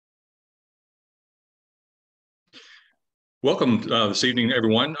Welcome this evening,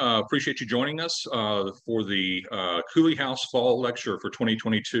 everyone. Appreciate you joining us for the Cooley House Fall Lecture for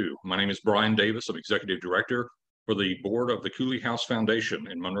 2022. My name is Brian Davis. I'm Executive Director for the Board of the Cooley House Foundation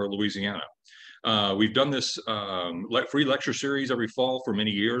in Monroe, Louisiana. We've done this free lecture series every fall for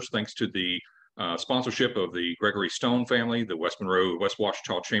many years, thanks to the sponsorship of the Gregory Stone family, the West Monroe, West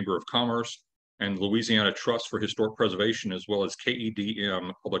Ouachita Chamber of Commerce, and Louisiana Trust for Historic Preservation, as well as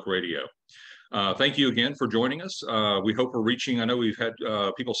KEDM Public Radio. Thank you again for joining us. We hope we're reaching, I know we've had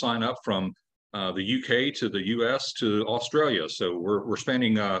people sign up from the UK to the US to Australia. So we're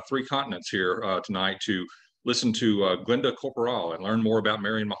spanning 3 continents here tonight to listen to Glenda Korporaal and learn more about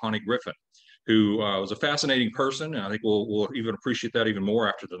Marion Mahony Griffin, who was a fascinating person. And I think we'll even appreciate that even more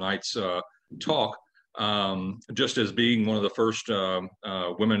after tonight's talk, just as being one of the first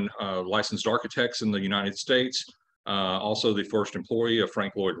women licensed architects in the United States. Also the first employee of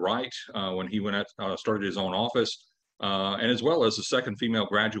Frank Lloyd Wright when he started his own office, and as well as the second female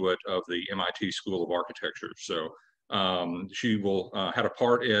graduate of the MIT School of Architecture. So she will had a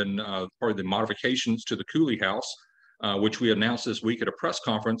part in part of the modifications to the Cooley House, which we announced this week at a press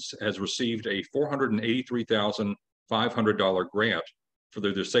conference, has received a $483,500 grant for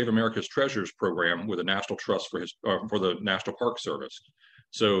the Save America's Treasures program with the National Trust for the National Park Service.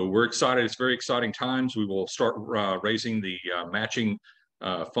 So we're excited. It's very exciting times. We will start raising the matching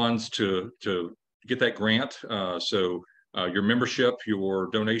funds to get that grant. So your membership, your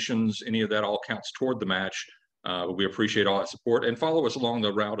donations, any of that all counts toward the match. We appreciate all that support, and follow us along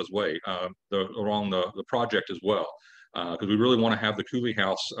the route along the project as well, because we really want to have the Cooley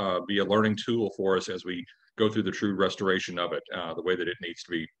House be a learning tool for us as we go through the true restoration of it, the way that it needs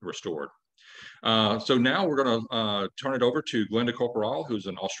to be restored. So now we're going to turn it over to Glenda Korporaal, who's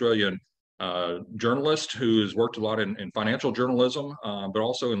an Australian journalist who has worked a lot in financial journalism, but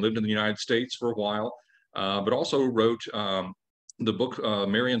also lived in the United States for a while, but also wrote the book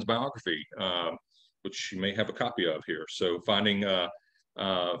Marion's biography, which you may have a copy of here. So Finding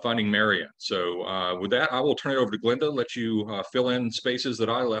Marion. So with that, I will turn it over to Glenda, let you fill in spaces that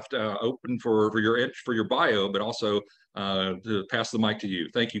I left open for your bio, but also to pass the mic to you.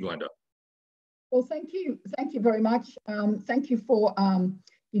 Thank you, Glenda. Well, thank you very much. Thank you for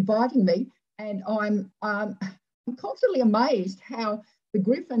inviting me, and I'm constantly amazed how the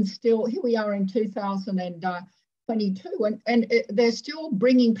Griffins still, here we are in 2022, and they're still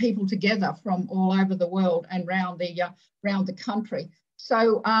bringing people together from all over the world and around the country.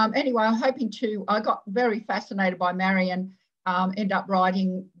 So anyway, I got very fascinated by Marion, ended up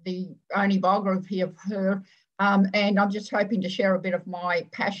writing the only biography of her, and I'm just hoping to share a bit of my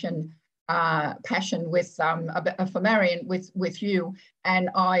passion with for Marion with you. And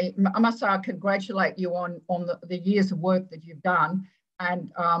I must say I congratulate you on the years of work that you've done, and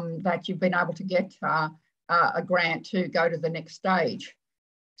that you've been able to get a grant to go to the next stage.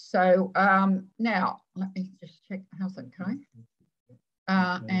 So now let me just check how's that going.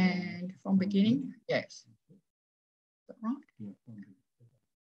 And from beginning, yes. Is that right?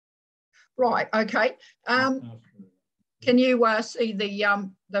 Right. Okay. Can you see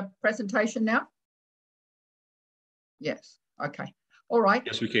the presentation now? Yes. Okay. All right.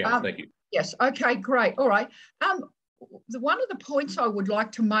 Yes, we can. Thank you. Yes. Okay. Great. All right. One of the points I would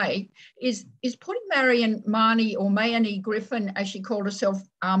like to make is putting Marion Mahony, or Mahony Griffin, as she called herself,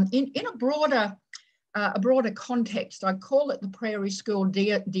 in a broader context. I call it the prairie school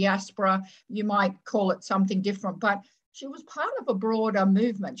diaspora. You might call it something different, but she was part of a broader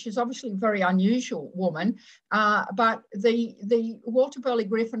movement. She's obviously a very unusual woman, but the Walter Burley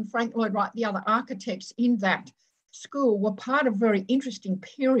Griffin, Frank Lloyd Wright, the other architects in that school were part of a very interesting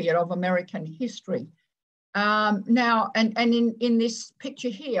period of American history. Now, and in this picture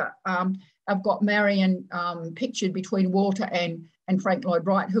here, I've got Marion pictured between Walter and Frank Lloyd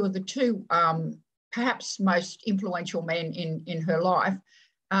Wright, who are the two perhaps most influential men in her life.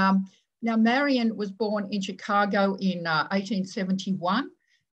 Now, Marion was born in Chicago in 1871.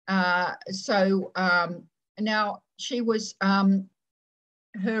 Now she was,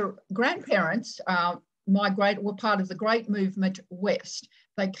 her grandparents were part of the great movement west.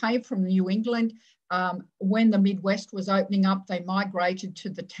 They came from New England. When the Midwest was opening up, they migrated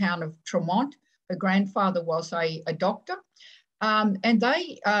to the town of Tremont. Her grandfather was a doctor. And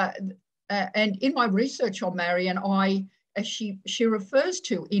in my research on Marion, she refers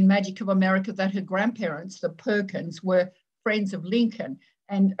to in Magic of America that her grandparents, the Perkins, were friends of Lincoln.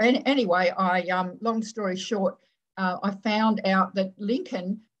 And anyway, long story short, I found out that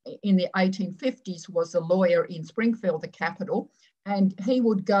Lincoln in the 1850s was a lawyer in Springfield, the capital, and he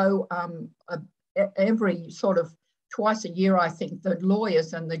would go every sort of twice a year, I think, the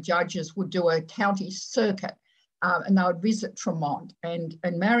lawyers and the judges would do a county circuit. and they would visit Tremont. And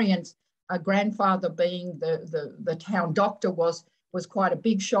Marion's grandfather, being the town doctor, was quite a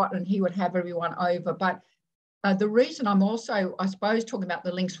big shot, and he would have everyone over. But the reason I'm also, I suppose, talking about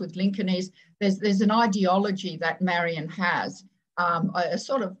the links with Lincoln is there's an ideology that Marion has, a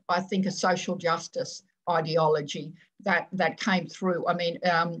sort of, I think, a social justice ideology that came through. I mean,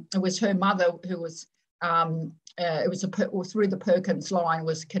 it was her mother who was, it was through the Perkins line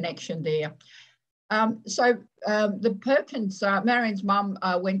was connection there. So the Perkins, Marion's mum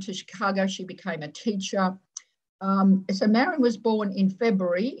went to Chicago. She became a teacher. So Marion was born in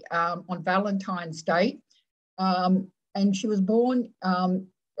February on Valentine's Day. And she was born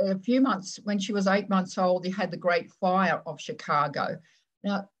a few months, when she was 8 months old, they had the Great Fire of Chicago.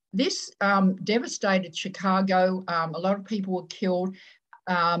 Now, this devastated Chicago. A lot of people were killed,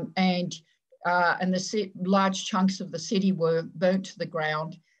 and large chunks of the city were burnt to the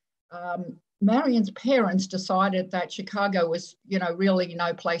ground. Marion's parents decided that Chicago was, really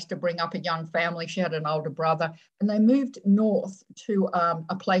no place to bring up a young family. She had an older brother, and they moved north to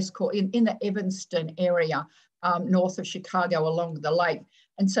a place called, in the Evanston area, north of Chicago along the lake.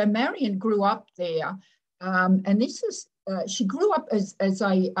 And so Marion grew up there, and this is, she grew up as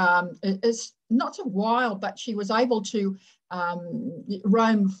not a wild, but she was able to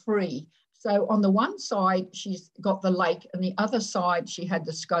roam free. So on the one side, she's got the lake, and the other side, she had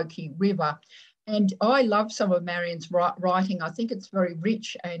the Skokie River. And I love some of Marion's writing. I think it's very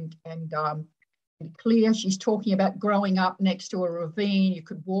rich and clear. She's talking about growing up next to a ravine. You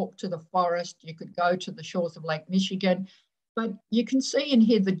could walk to the forest. You could go to the shores of Lake Michigan. But you can see and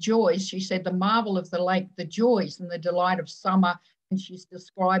hear the joys. She said the marvel of the lake, the joys and the delight of summer. And she's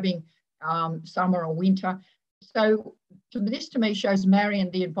describing summer or winter. So this to me shows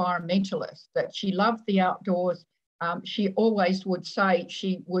Marion the environmentalist, that she loved the outdoors. She always would say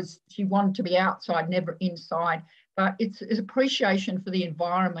she wanted to be outside, never inside. But it's appreciation for the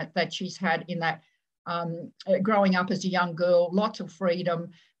environment that she's had in that growing up as a young girl, lots of freedom,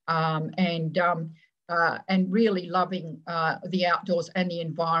 and really loving the outdoors and the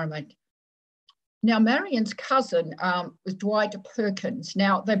environment. Now, Marion's cousin was Dwight Perkins.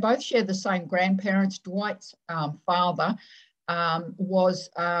 Now, they both share the same grandparents. Dwight's father was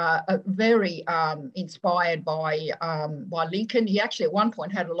very inspired by Lincoln. He actually at one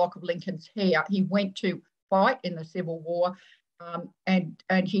point had a lock of Lincoln's hair. He went to fight in the Civil War, and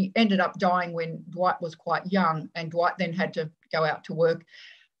he ended up dying when Dwight was quite young, and Dwight then had to go out to work.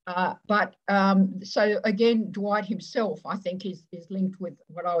 So again, Dwight himself, I think, is linked with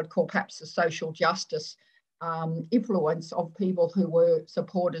what I would call perhaps the social justice influence of people who were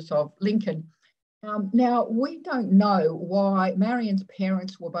supporters of Lincoln. Now, we don't know why Marion's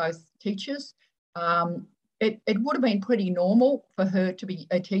parents were both teachers. It would have been pretty normal for her to be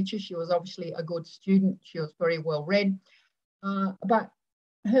a teacher. She was obviously a good student. She was very well read. But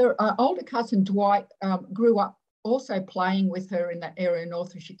her older cousin Dwight grew up also playing with her in that area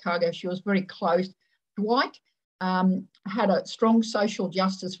north of Chicago. She was very close. Dwight had a strong social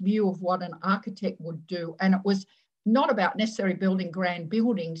justice view of what an architect would do. And it was not about necessarily building grand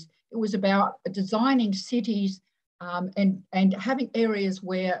buildings. It was about designing cities and having areas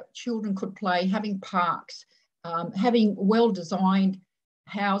where children could play, having parks, having well-designed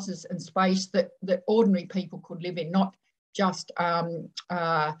houses and space that ordinary people could live in, not just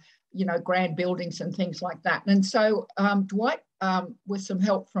grand buildings and things like that. And so Dwight, with some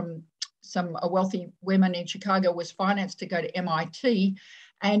help from some wealthy women in Chicago, was financed to go to MIT.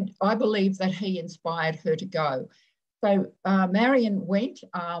 And I believe that he inspired her to go. So Marion went,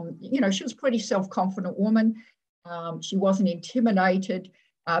 she was a pretty self-confident woman. She wasn't intimidated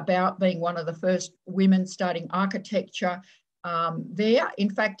about being one of the first women studying architecture there. In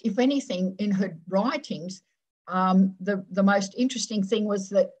fact, if anything, in her writings, the most interesting thing was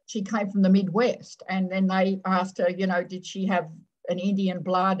that she came from the Midwest, and then they asked her, did she have an Indian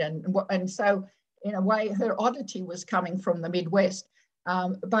blood? And so in a way, her oddity was coming from the Midwest.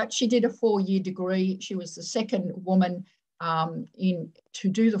 But she did a 4-year degree. She was the second woman to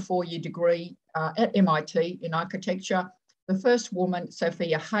do the 4-year degree at MIT in architecture. The first woman,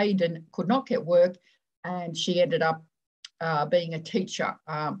 Sophia Hayden, could not get work, and she ended up being a teacher.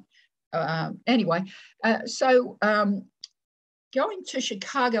 Going to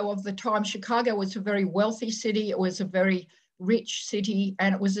Chicago of the time, Chicago was a very wealthy city. It was a very rich city,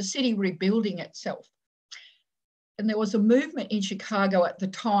 and it was a city rebuilding itself. And there was a movement in Chicago at the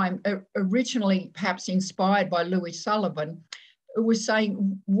time, originally perhaps inspired by Louis Sullivan, who was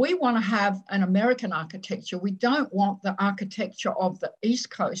saying, we want to have an American architecture. We don't want the architecture of the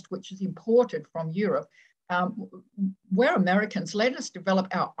East Coast, which is imported from Europe. we're Americans, let us develop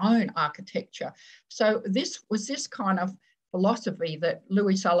our own architecture. So this was this kind of philosophy that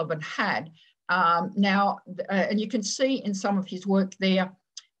Louis Sullivan had. And you can see in some of his work there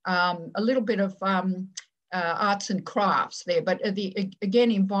a little bit of arts and crafts there, but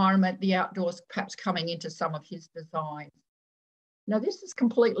again, environment, the outdoors perhaps coming into some of his designs. Now, this is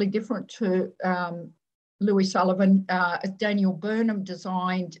completely different to Louis Sullivan. Daniel Burnham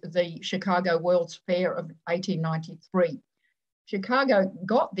designed the Chicago World's Fair of 1893. Chicago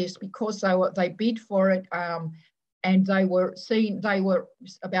got this because they bid for it, and they were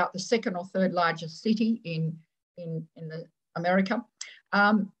about the second or third largest city in America.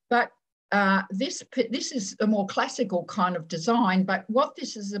 But this is a more classical kind of design, but what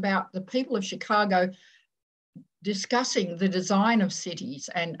this is about, the people of Chicago discussing the design of cities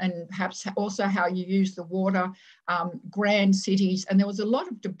and perhaps also how you use the water, grand cities. And there was a lot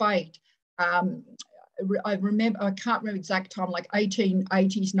of debate. I can't remember exact time, like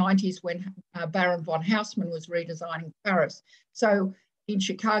 1880s, 90s, when Baron von Haussmann was redesigning Paris. So in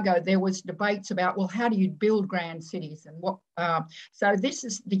Chicago, there was debates about, well, how do you build grand cities and what? So this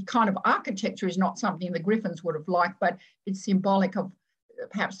is the kind of architecture is not something the Griffins would have liked, but it's symbolic of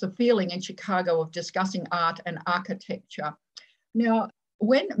perhaps the feeling in Chicago of discussing art and architecture. Now,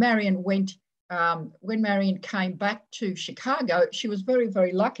 when Marion came back to Chicago, she was very,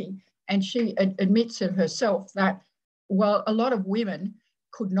 very lucky. And she admits it herself that, well, a lot of women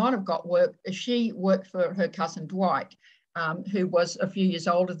could not have got work. She worked for her cousin Dwight, who was a few years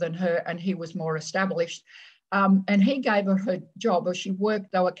older than her, and he was more established. And he gave her job, or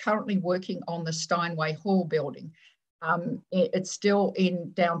they were currently working on the Steinway Hall building. It's still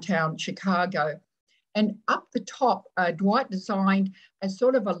in downtown Chicago. And up the top, Dwight designed a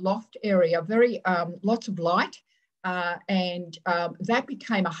sort of a loft area, very lots of light, and that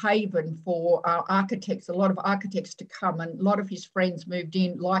became a haven for architects, a lot of architects to come, and a lot of his friends moved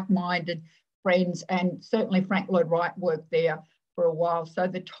in, like-minded friends, and certainly Frank Lloyd Wright worked there for a while. So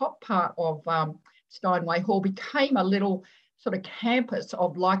the top part of Steinway Hall became a little sort of campus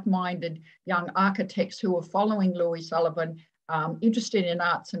of like-minded young architects who were following Louis Sullivan, interested in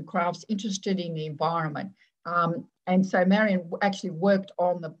arts and crafts, interested in the environment. And so Marion actually worked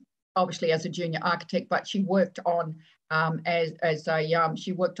on obviously as a junior architect, but she worked on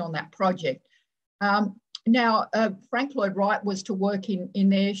she worked on that project. Now, Frank Lloyd Wright was to work in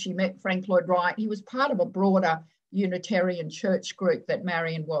there. She met Frank Lloyd Wright. He was part of a broader Unitarian church group that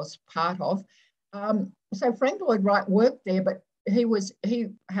Marion was part of. So Frank Lloyd Wright worked there, but he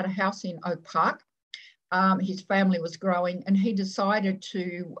had a house in Oak Park. His family was growing, and he decided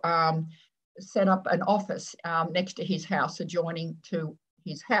to set up an office next to his house, adjoining to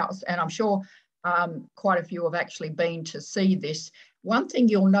his house. And I'm sure quite a few have actually been to see this. One thing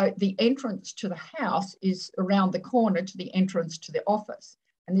you'll note, the entrance to the house is around the corner to the entrance to the office.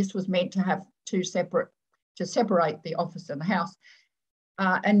 And this was meant to have to separate the office and the house.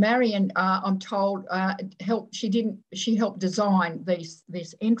 And Marion, I'm told, she helped design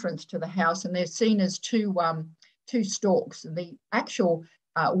this entrance to the house, and they're seen as two stalks. The actual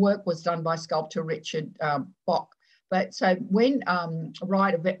work was done by sculptor Richard Bock. But so when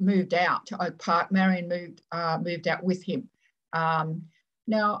Wright moved out to Oak Park, Marion moved out with him.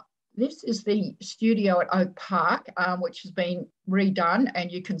 Now, this is the studio at Oak Park, which has been redone,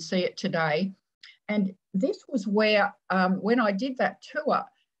 and you can see it today. And this was where, when I did that tour,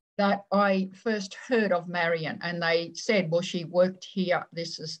 that I first heard of Marion, and they said, well, she worked here.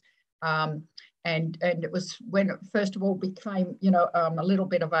 This is, and it was when it first of all became, a little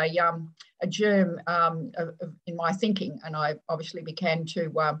bit of a germ in my thinking, and I obviously began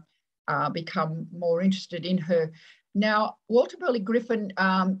to become more interested in her. Now, Walter Burley Griffin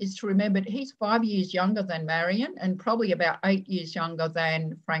is to remember, he's 5 years younger than Marion, and probably about 8 years younger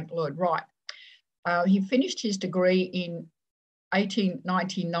than Frank Lloyd Wright. He finished his degree in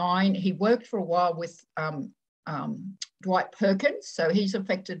 1899. He worked for a while with Dwight Perkins, so he's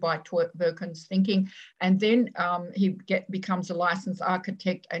affected by Perkins' thinking, and then he becomes a licensed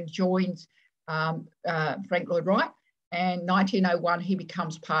architect and joins Frank Lloyd Wright, and 1901 he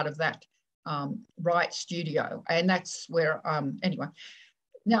becomes part of that Wright studio, and that's where, anyway.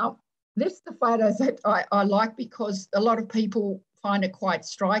 Now, this is the photos that I like because a lot of people find it quite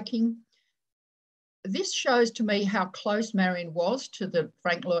striking. This shows to me how close Marion was to the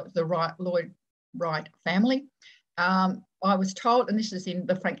Lloyd Wright family. I was told, and this is in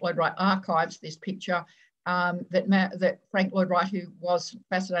the Frank Lloyd Wright archives, this picture, that Frank Lloyd Wright, who was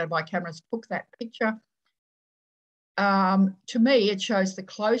fascinated by cameras, took that picture. To me, it shows the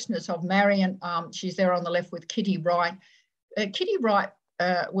closeness of Marion. She's there on the left with Kitty Wright. Kitty Wright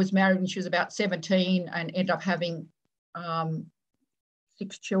was married when she was about 17 and ended up having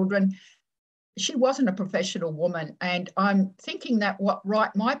 6 children. She wasn't a professional woman, and I'm thinking that what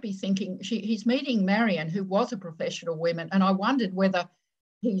Wright might be thinking, he's meeting Marion, who was a professional woman, and I wondered whether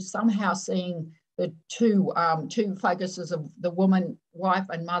he's somehow seeing the two focuses of the woman, wife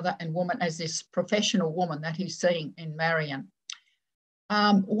and mother and woman as this professional woman that he's seeing in Marion.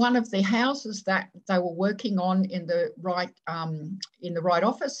 One of the houses that they were working on in the Wright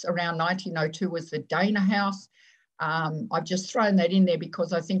office around 1902 was the Dana House. I've just thrown that in there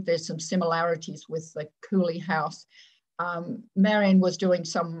because I think there's some similarities with the Cooley house. Marion was doing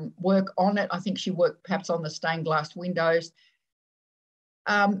some work on it. I think she worked perhaps on the stained glass windows.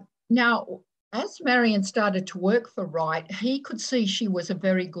 Now, as Marion started to work for Wright, he could see she was a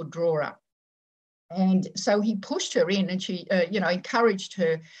very good drawer. And so he pushed her in, and she, encouraged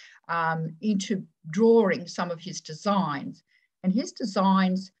her into drawing some of his designs. And his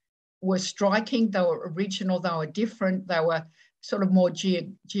designs were striking. They were original. They were different. They were sort of more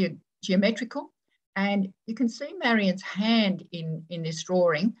geometrical. And you can see Marion's hand in this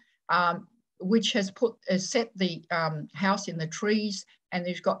drawing, which has set the house in the trees, and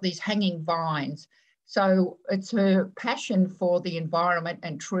they've got these hanging vines. So it's her passion for the environment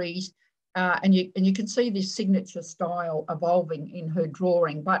and trees. And you can see this signature style evolving in her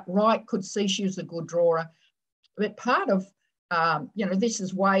drawing. But Wright could see she was a good drawer. But part of, this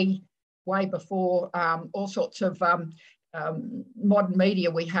is way before all sorts of modern media.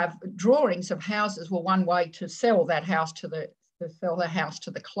 We have drawings of houses were one way to sell that house to the house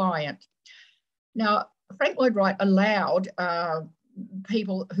to the client. Now, Frank Lloyd Wright allowed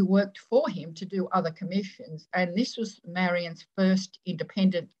people who worked for him to do other commissions, and this was Marion's first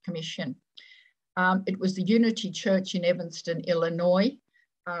independent commission. It was the Unity Church in Evanston, Illinois.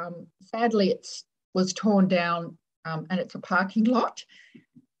 Sadly, it was torn down and it's a parking lot.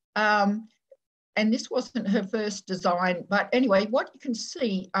 And this wasn't her first design, but anyway, what you can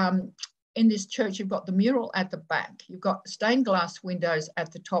see in this church, you've got the mural at the back, you've got stained glass windows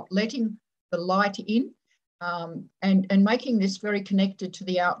at the top, letting the light in, and making this very connected to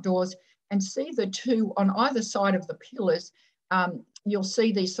the outdoors. And see the two on either side of the pillars, you'll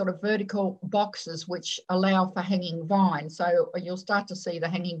see these sort of vertical boxes which allow for hanging vines. So you'll start to see the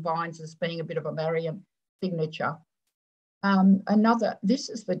hanging vines as being a bit of a Marion signature. This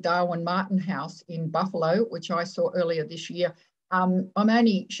is the Darwin Martin House in Buffalo, which I saw earlier this year. I'm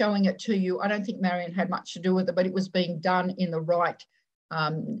only showing it to you. I don't think Marion had much to do with it, but it was being done in the Wright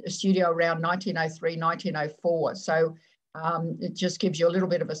studio around 1903, 1904. So it just gives you a little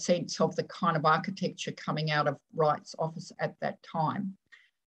bit of a sense of the kind of architecture coming out of Wright's office at that time.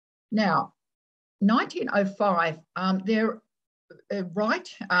 Now, 1905,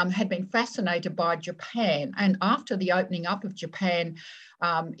 Wright had been fascinated by Japan, and after the opening up of Japan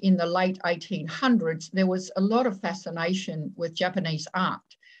in the late 1800s, there was a lot of fascination with Japanese art.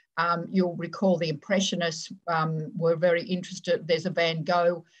 You'll recall the Impressionists were very interested. There's a Van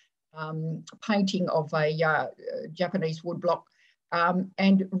Gogh painting of a Japanese woodblock.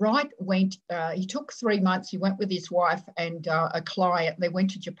 And Wright went, he took 3 months, he went with his wife and a client. They went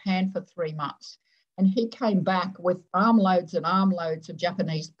to Japan for 3 months. And he came back with armloads and armloads of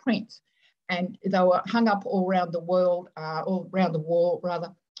Japanese prints. And they were hung up all around the world, all around the wall,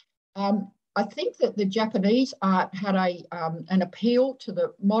 rather. I think that the Japanese art had an appeal to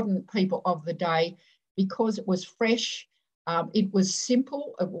the modern people of the day because it was fresh, it was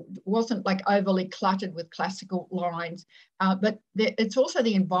simple, it wasn't like overly cluttered with classical lines, but it's also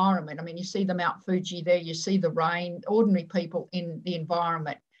the environment. I mean, you see the Mount Fuji there, you see the rain, ordinary people in the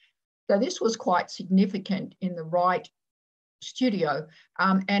environment. So this was quite significant in the Wright studio,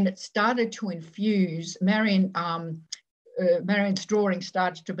 and it started to infuse, Marion's drawing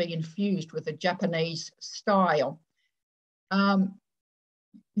started to be infused with a Japanese style.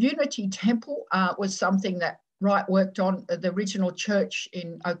 Unity Temple was something that Wright worked on. The original church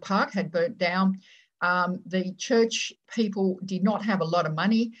in Oak Park had burnt down. The church people did not have a lot of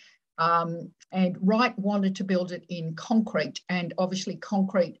money, and Wright wanted to build it in concrete, and obviously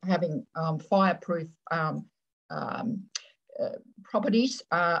concrete having fireproof properties,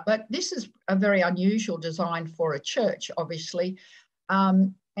 but this is a very unusual design for a church, obviously.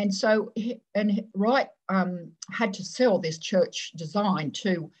 And so Wright had to sell this church design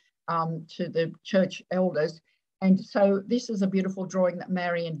to the church elders. And so this is a beautiful drawing that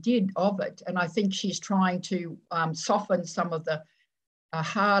Marion did of it. And I think she's trying to soften some of the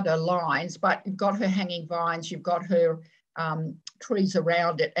harder lines, but you've got her hanging vines, you've got her trees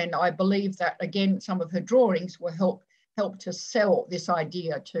around it. And I believe that, again, some of her drawings will help to sell this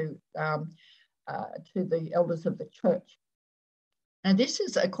idea to the elders of the church. And this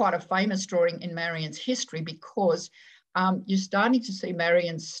is quite a famous drawing in Marion's history because you're starting to see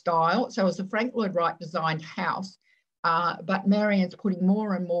Marion's style. So it was a Frank Lloyd Wright designed house, but Marion's putting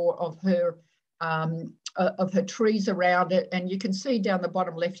more and more of her trees around it. And you can see down the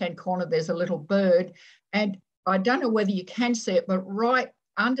bottom left-hand corner, there's a little bird. And I don't know whether you can see it, but right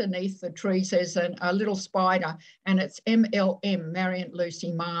underneath the trees, there's a little spider, and it's MLM, Marion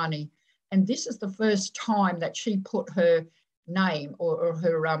Lucy Mahony. And this is the first time that she put her name or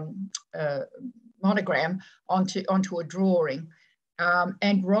her monogram onto a drawing.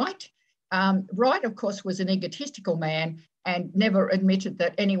 And Wright, of course, was an egotistical man and never admitted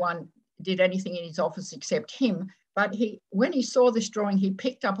that anyone did anything in his office except him. But when he saw this drawing, he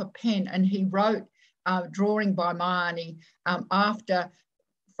picked up a pen and he wrote drawing by Mahony after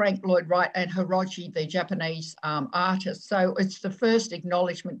Frank Lloyd Wright and Hiroshi, the Japanese artist. So it's the first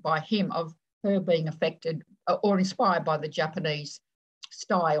acknowledgement by him of her being affected or inspired by the Japanese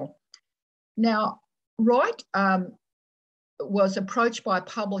style. Now, Wright was approached by a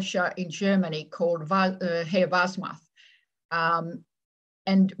publisher in Germany called Herr Wasmuth.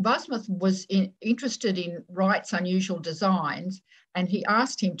 And Wasmuth was interested in Wright's unusual designs, and he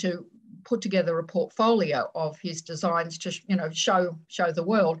asked him to put together a portfolio of his designs to show the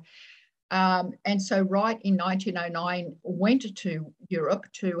world. And so Wright in 1909 went to Europe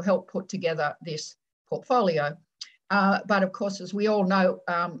to help put together this portfolio. But of course, as we all know,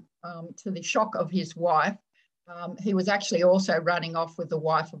 to the shock of his wife, he was actually also running off with the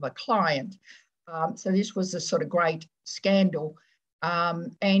wife of a client. So this was a sort of great scandal.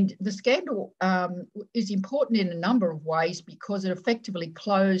 And the scandal is important in a number of ways because it effectively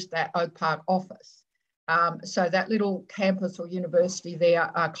closed that Oak Park office. So that little campus or university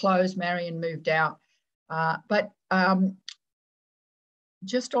there closed. Marion moved out. But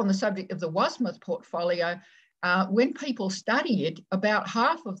just on the subject of the Wasmuth portfolio, when people study it, about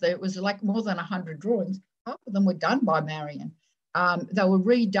half of it was like more than 100 drawings. Half of them were done by Marion. They were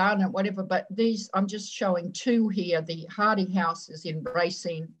redone and whatever, but these, I'm just showing two here. The Hardy House is in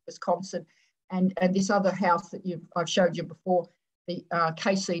Racine, Wisconsin, and this other house that I've showed you before, the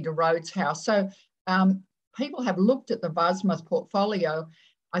KC de Rhodes house. So people have looked at the Wasmuth portfolio.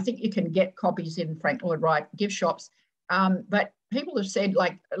 I think you can get copies in Frank Lloyd Wright gift shops, but people have said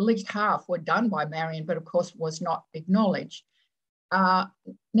like at least half were done by Marion, but of course was not acknowledged.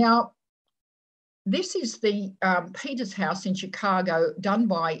 Now, this is the Peters House in Chicago, done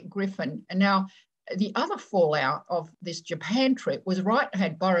by Griffin. And now the other fallout of this Japan trip was Wright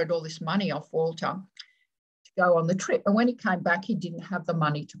had borrowed all this money off Walter to go on the trip. And when he came back, he didn't have the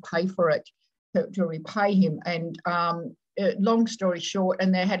money to pay for it, to repay him. And long story short,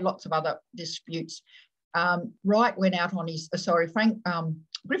 and they had lots of other disputes. Wright went out on his,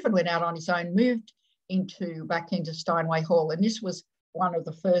 Griffin went out on his own, moved back into Steinway Hall. And this was one of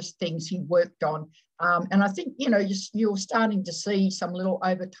the first things he worked on. And I think, you're starting to see some little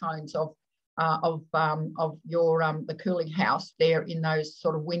overtones of the Cooley house there in those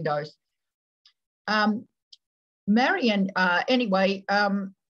sort of windows. Marion, anyway,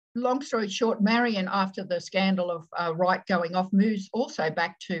 long story short, Marion, after the scandal of Wright going off, moves also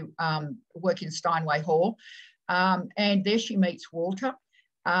back to work in Steinway Hall. And there she meets Walter,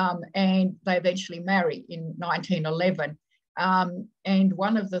 and they eventually marry in 1911. And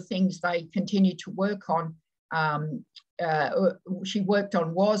one of the things they continued to work on, she worked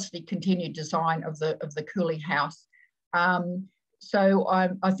on, was the continued design of the Cooley house. So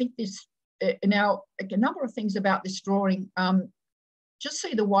I think this, now a number of things about this drawing, just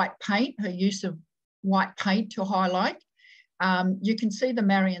see the white paint, her use of white paint to highlight. You can see the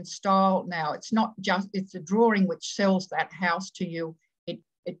Marion style now. It's not just, it's a drawing which sells that house to you.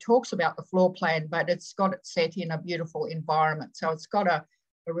 It talks about the floor plan, but it's got it set in a beautiful environment. So it's got a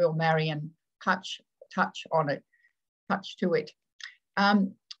real Marion touch on it, touch to it.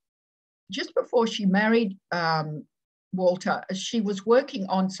 Just before she married Walter, she was working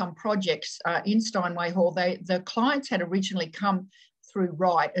on some projects in Steinway Hall. The clients had originally come through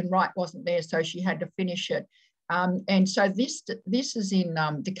Wright, and Wright wasn't there, so she had to finish it. And so this is in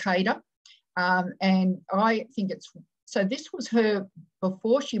Decatur, and I think it's, so this was her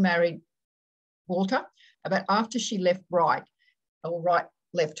before she married Walter, but after she left Wright, or Wright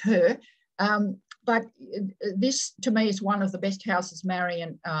left her. But this, to me, is one of the best houses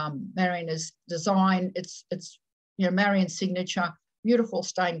Marion has designed. It's Marion's signature, beautiful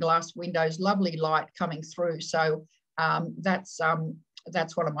stained glass windows, lovely light coming through. So that's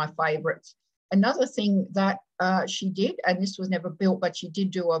one of my favourites. Another thing that she did, and this was never built, but she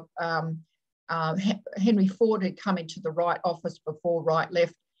did do Henry Ford had come into the Wright office before Wright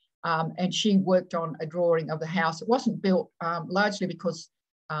left, and she worked on a drawing of the house. It wasn't built largely because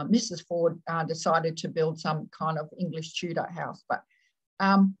Mrs. Ford decided to build some kind of English Tudor house. But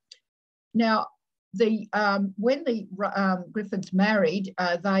now, when the Griffins married,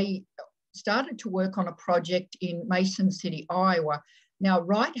 they started to work on a project in Mason City, Iowa. Now,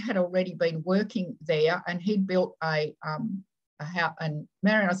 Wright had already been working there, and he'd built a house, and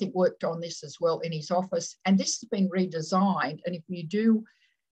Marion, I think, worked on this as well in his office. And this has been redesigned. And if you do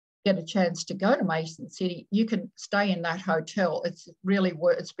get a chance to go to Mason City, you can stay in that hotel.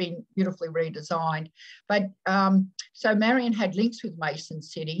 It's been beautifully redesigned. But so Marion had links with Mason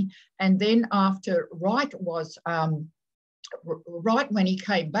City, and then after Wright was Wright, when he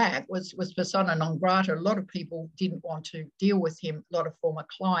came back, was persona non grata. A lot of people didn't want to deal with him, a lot of former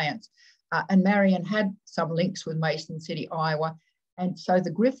clients. And Marion had some links with Mason City, Iowa. And so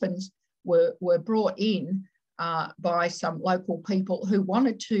the Griffins were brought in by some local people who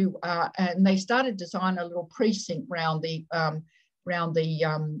wanted to, and they started to design a little precinct around the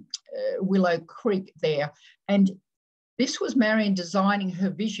Willow Creek there. And this was Marion designing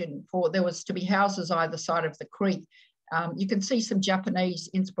her vision for, there was to be houses either side of the creek. You can see some Japanese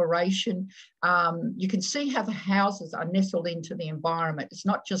inspiration. You can see how the houses are nestled into the environment. It's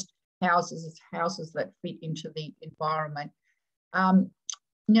not just houses, it's houses that fit into the environment.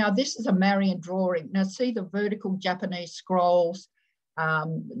 Now, this is a Marion drawing. Now, see the vertical Japanese scrolls,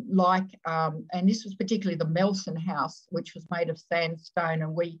 and this was particularly the Melson house, which was made of sandstone.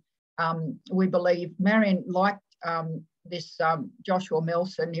 And we believe Marion liked this Joshua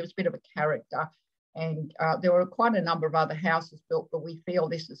Melson. He was a bit of a character. And there were quite a number of other houses built, but we feel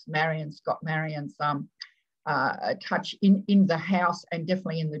this is Marion's touch in the house and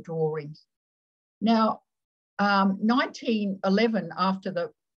definitely in the drawings. Now, 1911, after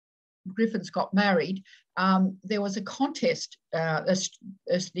the Griffins got married, there was a contest as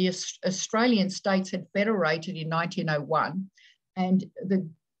the Australian states had federated in 1901, and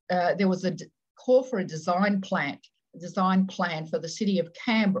there was a call for a design plan for the city of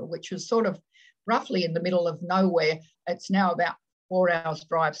Canberra, which was sort of roughly in the middle of nowhere. It's now about 4 hours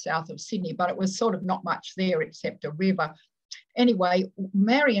drive south of Sydney, but it was sort of not much there except a river. Anyway,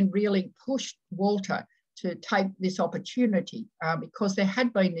 Marion really pushed Walter to take this opportunity because there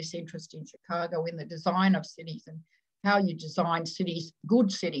had been this interest in Chicago in the design of cities and how you design cities,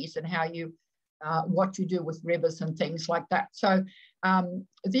 good cities, and how you, what you do with rivers and things like that. So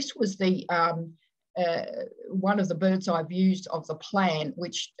this was the one of the bird's eye views of the plan,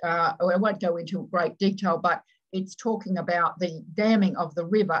 which I won't go into great detail, but it's talking about the damming of the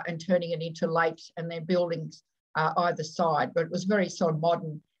river and turning it into lakes and their buildings either side. But it was very sort of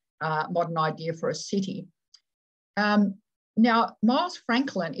modern idea for a city. Now, Miles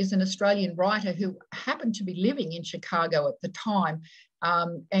Franklin is an Australian writer who happened to be living in Chicago at the time,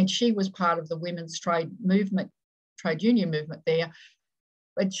 and she was part of the women's trade union movement there.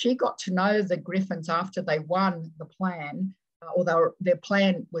 But she got to know the Griffins after they won the plan, although their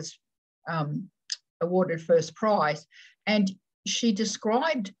plan was awarded first prize. And she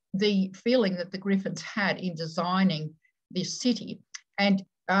described the feeling that the Griffins had in designing this city. And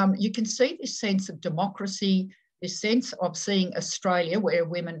you can see this sense of democracy, this sense of seeing Australia where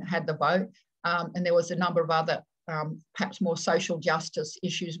women had the vote. And there was a number of other, perhaps more social justice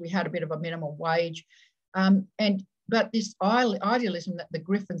issues. We had a bit of a minimum wage. But this idealism that the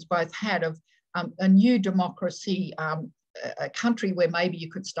Griffins both had of a new democracy, a country where maybe you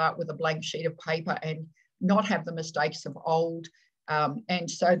could start with a blank sheet of paper and not have the mistakes of old. And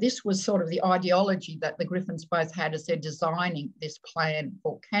so this was sort of the ideology that the Griffins both had as they're designing this plan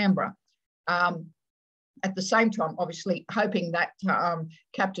for Canberra. At the same time, obviously, hoping that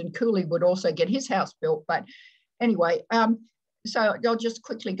Captain Cooley would also get his house built. But anyway, so I'll just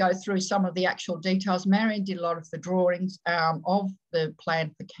quickly go through some of the actual details. Marion did a lot of the drawings of the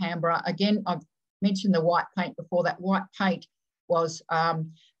plan for Canberra. Again, I've mentioned the white paint before. That white paint was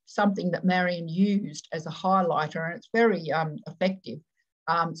something that Marion used as a highlighter, and it's very effective.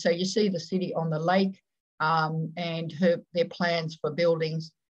 So you see the city on the lake and their plans for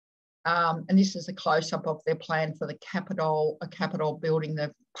buildings. And this is a close-up of their plan for the Capitol building,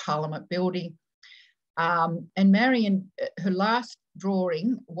 the Parliament building. And Marion, her last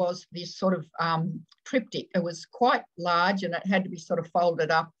drawing was this sort of triptych. It was quite large and it had to be sort of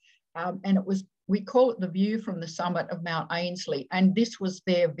folded up. And it was, we call it the view from the summit of Mount Ainslie. And this was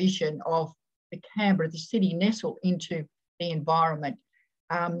their vision of the Canberra, the city nestled into the environment.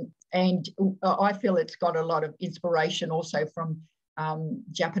 And I feel it's got a lot of inspiration also from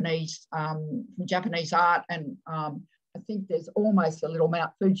Japanese art. And I think there's almost a little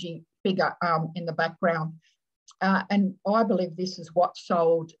Mount Fuji figure in the background. and I believe this is what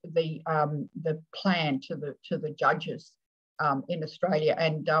sold the plan to the judges in Australia.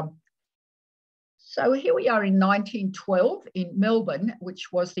 And so here we are in 1912 in Melbourne,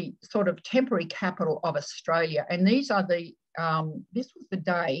 which was the sort of temporary capital of Australia. And these are the this was the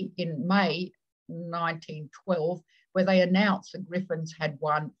day in May 1912 where they announced the Griffins had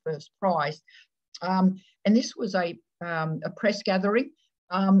won first prize. And this was a press gathering.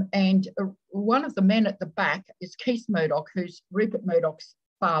 And one of the men at the back is Keith Murdoch, who's Rupert Murdoch's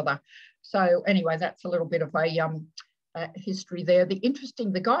father. So anyway, that's a little bit of a history there.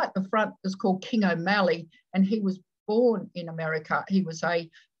 The guy at the front is called King O'Malley, and he was born in America. He was a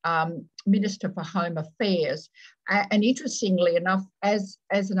Minister for Home Affairs. And interestingly enough, as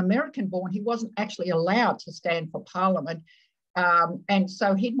an American born, he wasn't actually allowed to stand for Parliament. And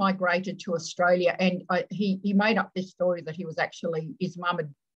so he'd migrated to Australia, and he made up this story that he was actually, his mum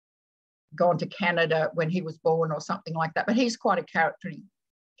had gone to Canada when he was born or something like that. But he's quite a character. He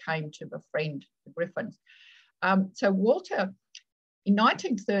came to befriend the Griffins. So Walter, in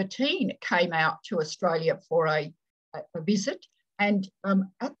 1913, came out to Australia for a visit. And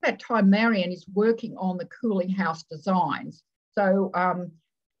at that time, Marion is working on the Cooley House designs. So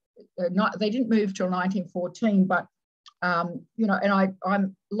they didn't move till 1914, but you know, and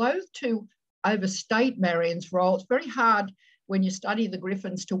I'm loath to overstate Marion's role. It's very hard when you study the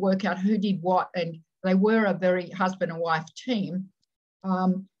Griffins to work out who did what, and they were a very husband and wife team.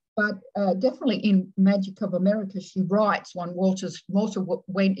 But definitely in Magic of America, she writes when Walter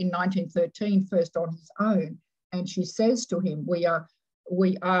went in 1913 first on his own, and she says to him, we are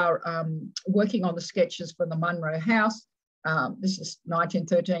working on the sketches for the Munro House. This is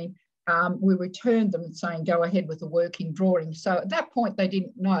 1913. We returned them saying, go ahead with the working drawing. So at that point, they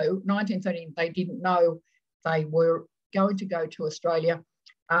didn't know, 1913, they didn't know they were going to go to Australia,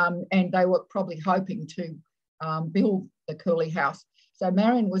 and they were probably hoping to build the Cooley House. So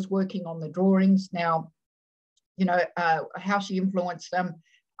Marion was working on the drawings. Now, you know, how she influenced them,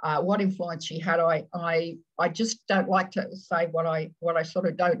 what influence she had, I just don't like to say what I sort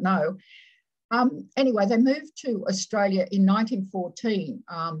of don't know. Anyway, they moved to Australia in 1914,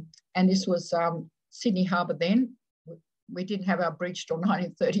 and this was Sydney Harbour then. We didn't have our bridge till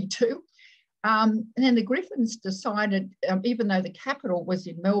 1932. And then the Griffins decided, even though the capital was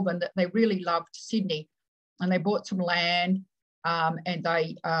in Melbourne, that they really loved Sydney, and they bought some land, and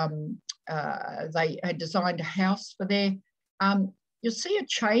they had designed a house for there. You'll see a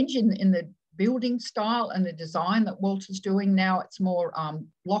change in the building style and the design that Walter's doing now. It's more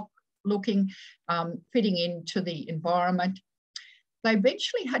block looking, fitting into the environment. They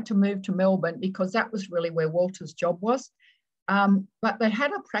eventually had to move to Melbourne because that was really where Walter's job was. But they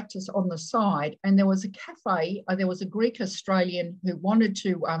had a practice on the side, and there was a cafe. There was a Greek Australian who wanted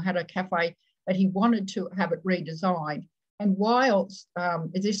to had a cafe, but he wanted to have it redesigned. And whilst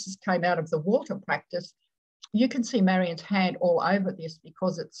this came out of the Walter practice, you can see Marion's hand all over this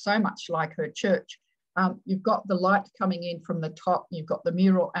because it's so much like her church. You've got the light coming in from the top. You've got the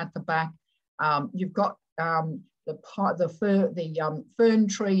mural at the back. You've got the fern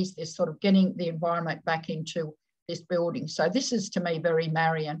trees. They're sort of getting the environment back into this building. So this is, to me, very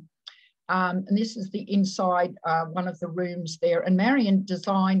Marion. And this is the inside, one of the rooms there. And Marion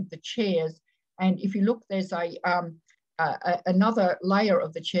designed the chairs. And if you look, there's another layer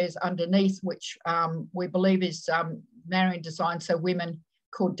of the chairs underneath, which we believe is Marion designed so women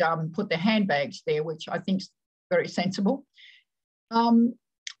could put their handbags there, which I think is very sensible.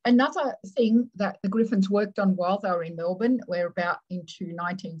 Another thing that the Griffins worked on while they were in Melbourne, we're about into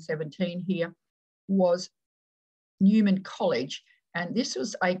 1917 here, was Newman College. And this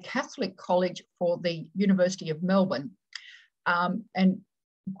was a Catholic college for the University of Melbourne. And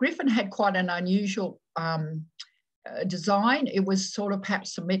Griffin had quite an unusual design. It was sort of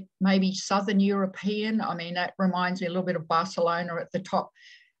perhaps maybe Southern European. I mean, that reminds me a little bit of Barcelona at the top.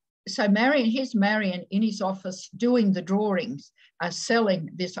 So here's Marion in his office doing the drawings, selling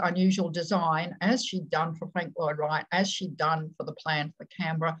this unusual design, as she'd done for Frank Lloyd Wright, as she'd done for the plan for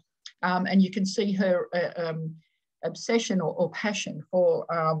Canberra. And you can see her obsession or passion for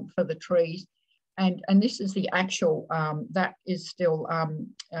the trees. And this is the actual, that is still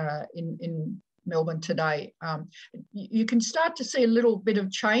in Melbourne today. You can start to see a little bit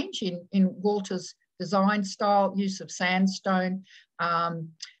of change in Walter's design style, use of sandstone,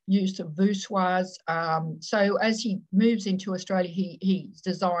 use of voussoirs. So as he moves into Australia, his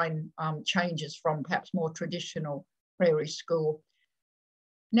design changes from perhaps more traditional prairie school.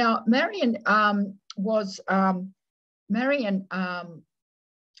 Now, Marion was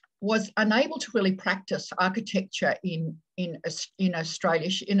unable to really practice architecture in Australia.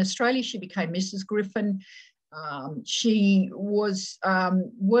 In Australia, she became Mrs. Griffin. She was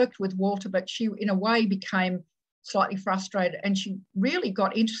worked with Walter, but she in a way became slightly frustrated, and she really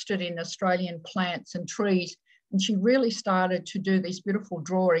got interested in Australian plants and trees, and she really started to do these beautiful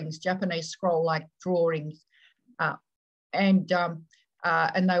drawings, Japanese scroll-like drawings, and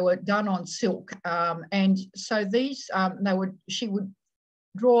they were done on silk, and so these she would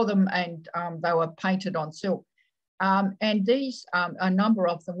draw them, and they were painted on silk, and these a number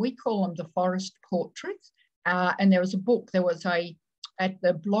of them, we call them the forest portraits. And there was a book, at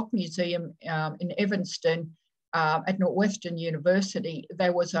the Block Museum in Evanston at Northwestern University,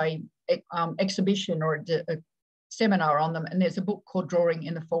 there was a exhibition or a seminar on them, and there's a book called Drawing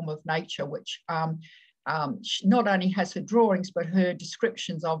in the Form of Nature, which not only has her drawings, but her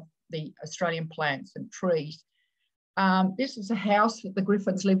descriptions of the Australian plants and trees. This is a house that the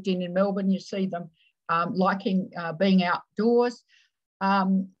Griffins lived in Melbourne. You see them liking being outdoors.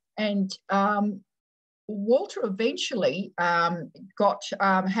 Walter eventually there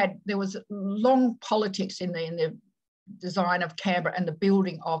was long politics in the design of Canberra and the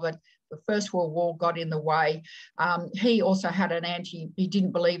building of it. The First World War got in the way. He also had he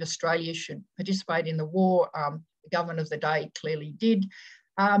didn't believe Australia should participate in the war. The government of the day clearly did.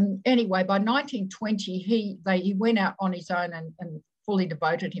 Anyway, by 1920, he went out on his own and fully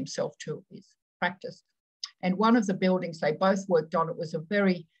devoted himself to his practice. And one of the buildings they both worked on, it was a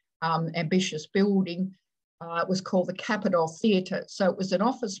very ambitious building. It was called the Capitol Theatre. So it was an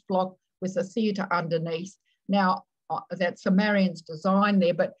office block with a theatre underneath. Now, that's a Marion's design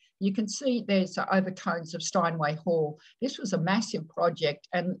there, but you can see there's overtones of Steinway Hall. This was a massive project,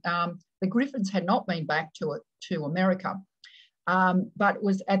 and the Griffins had not been back to America. But it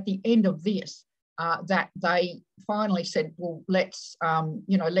was at the end of this that they finally said, well, let's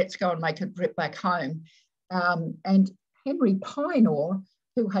go and make a trip back home. And Henry Pynor,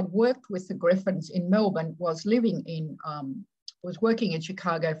 who had worked with the Griffins in Melbourne, was working in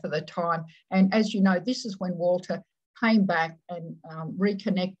Chicago for the time. And as you know, this is when Walter came back and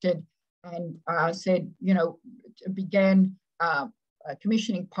reconnected and said, began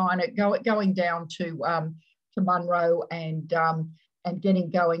commissioning Pynor, going down to Munro and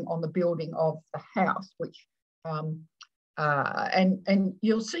getting going on the building of the house, which and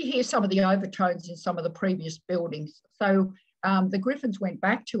you'll see here some of the overtones in some of the previous buildings. So the Griffins went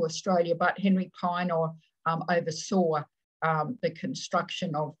back to Australia, but Henry Pynor oversaw the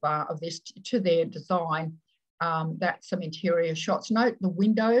construction of this to their design. That's some interior shots. Note the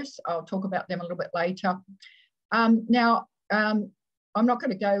windows. I'll talk about them a little bit later. Now, I'm not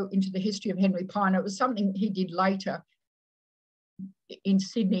going to go into the history of Henry Pynor. It was something he did later in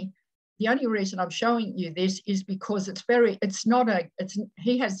Sydney. The only reason I'm showing you this is because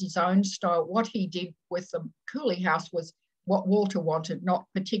he has his own style. What he did with the Cooley house was what Walter wanted, not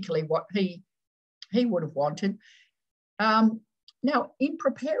particularly what he would have wanted. Now, in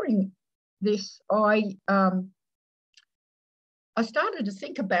preparing this, I started to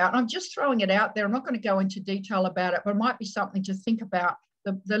think about, I'm just throwing it out there, I'm not going to go into detail about it, but it might be something to think about,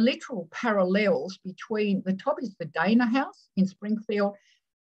 the literal parallels between, the top is the Dana house in Springfield,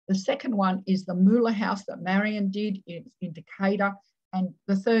 the second one is the Muller house that Marion did in Decatur, and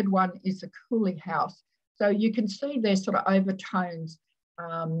the third one is the Cooley house. So you can see there's sort of overtones.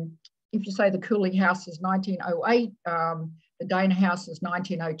 If you say the Cooley house is 1908, the Dana house is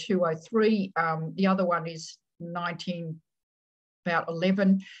 1902-03, the other one is about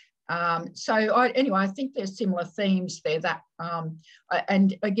 11. Anyway, I think there's similar themes there. That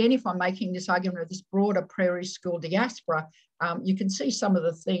and again, if I'm making this argument of this broader prairie school diaspora, you can see some of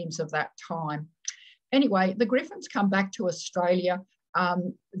the themes of that time. Anyway, the Griffins come back to Australia.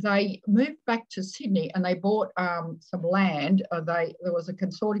 They moved back to Sydney and they bought some land. There was a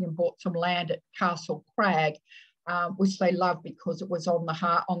consortium bought some land at Castle Crag, which they loved because it was on the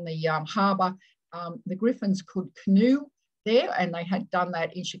harbour. The Griffins could canoe there, and they had done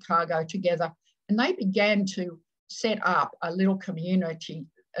that in Chicago together. And they began to set up a little community.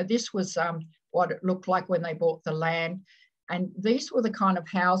 This was what it looked like when they bought the land. And these were the kind of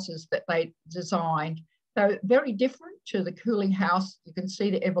houses that they designed. So very different to the Cooley house. You can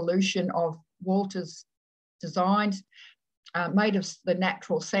see the evolution of Walter's designs, made of the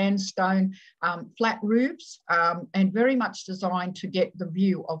natural sandstone, flat roofs, and very much designed to get the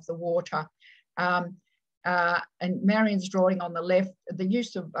view of the water. And Marion's drawing on the left, the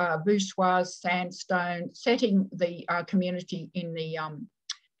use of voussoirs, sandstone, setting the community in the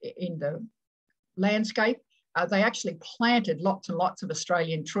landscape. They actually planted lots and lots of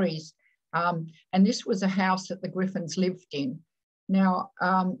Australian trees. And this was a house that the Griffins lived in. Now,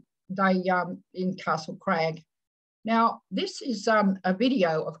 in Castle Crag. Now, this is a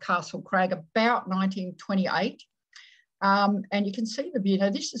video of Castle Crag about 1928. And you can see the view. Now,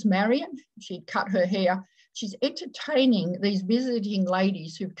 this is Marion. She'd cut her hair. She's entertaining these visiting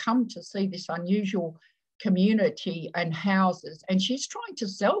ladies who've come to see this unusual community and houses, and she's trying to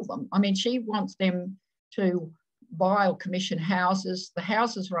sell them. I mean, she wants them to buy or commission houses. The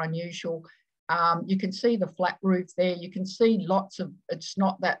houses are unusual. You can see the flat roof there. You can see lots of, it's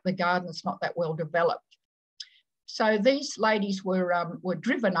not that, the garden is not that well developed. So these ladies were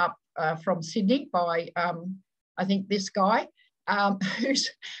driven up from Sydney by, I think, this guy, who's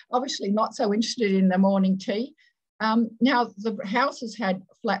obviously not so interested in the morning tea. Now, the houses had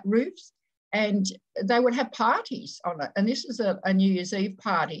flat roofs and they would have parties on it. And this is a New Year's Eve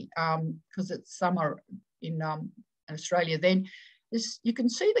party because it's summer in Australia then. You can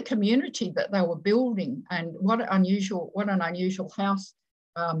see the community that they were building and what an unusual house,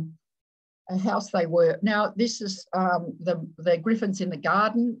 a house they were. Now, this is the Griffins in the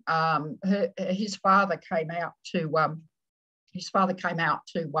garden. His father came out to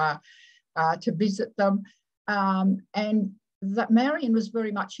visit them, and that Marion was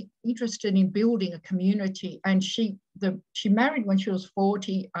very much interested in building a community. And she married when she was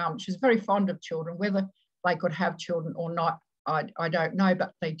 40. She was very fond of children. Whether they could have children or not, I don't know,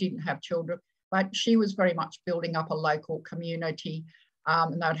 but they didn't have children. But she was very much building up a local community,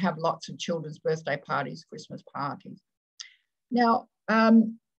 and they would have lots of children's birthday parties, Christmas parties. Now,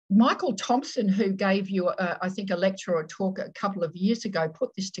 Michael Thompson, who gave you, I think, a lecture or a talk a couple of years ago, put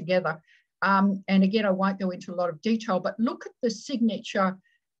this together. And again, I won't go into a lot of detail, but look at the signature.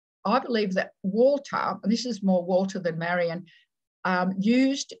 I believe that Walter, and this is more Walter than Marion,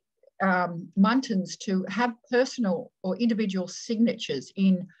 used muntins to have personal or individual signatures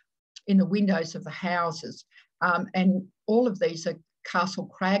in the windows of the houses. And all of these are Castle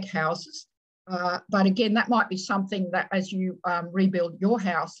Crag houses. But again, that might be something that as you rebuild your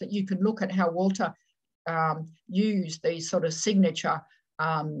house, that you can look at how Walter used these sort of signature.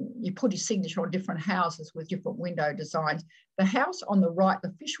 You put his signature on different houses with different window designs. The house on the right,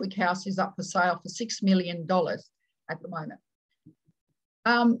 the Fishwick house, is up for sale for $6 million at the moment.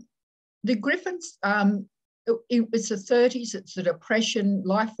 The Griffins, it's the 30s, it's the Depression.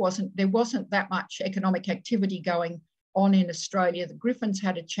 There wasn't that much economic activity going on in Australia. The Griffins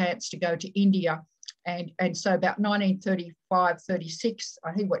had a chance to go to India. And so about 1935, 36,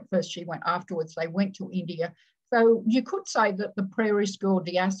 he went first, she went afterwards, they went to India. So you could say that the prairie school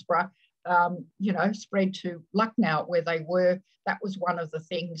diaspora, spread to Lucknow where they were. That was one of the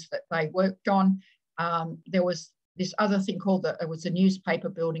things that they worked on. There was this other thing called, it was a newspaper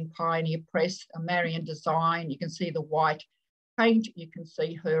building, Pioneer Press, a Marion design. You can see the white paint. You can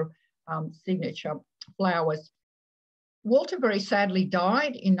see her signature flowers. Walter very sadly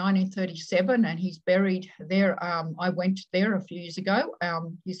died in 1937 and he's buried there. I went there a few years ago.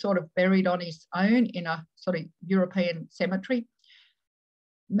 He's sort of buried on his own in a sort of European cemetery.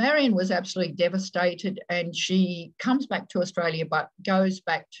 Marion was absolutely devastated and she comes back to Australia but goes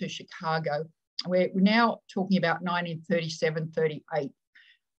back to Chicago. We're now talking about 1937, 38.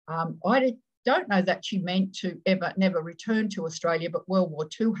 I don't know that she meant to never return to Australia, but World War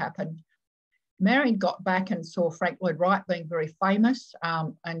II happened. Marion got back and saw Frank Lloyd Wright being very famous,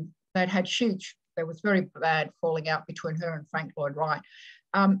 and there was very bad falling out between her and Frank Lloyd Wright.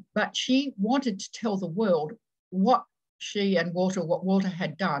 But she wanted to tell the world what Walter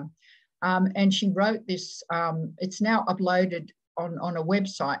had done. And she wrote this, it's now uploaded on a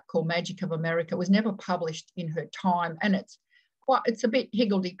website called Magic of America. It was never published in her time, and it's a bit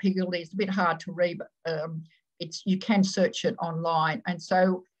higgledy-piggledy. It's a bit hard to read, but you can search it online. And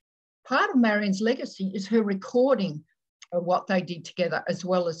so part of Marion's legacy is her recording of what they did together, as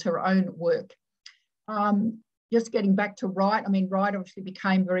well as her own work. Just getting back to Wright, I mean, Wright obviously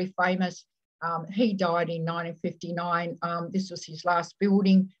became very famous. He died in 1959. This was his last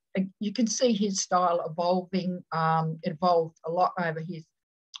building. You can see his style evolving, evolved a lot over his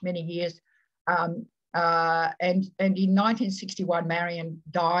many years. And in 1961, Marion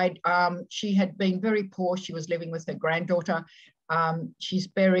died. She had been very poor. She was living with her granddaughter. She's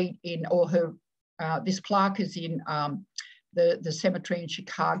buried in, this plaque is in the cemetery in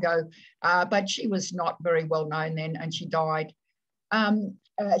Chicago, but she was not very well known then, and she died.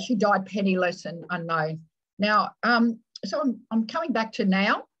 She died penniless and unknown. Now, so I'm coming back to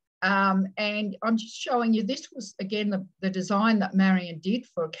now, and I'm just showing you, this was again the design that Marion did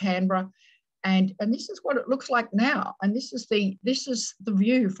for Canberra, and this is what it looks like now. And this is the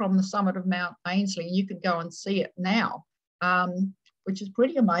view from the summit of Mount Ainslie. You can go and see it now, which is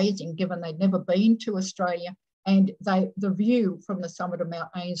pretty amazing given they'd never been to Australia. And the view from the summit of Mount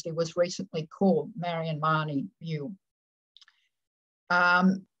Ainslie was recently called Marion Mahony View.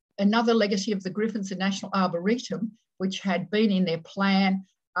 Another legacy of the Griffins, the National Arboretum, which had been in their plan,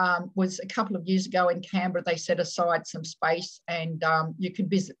 was a couple of years ago in Canberra. They set aside some space, and you can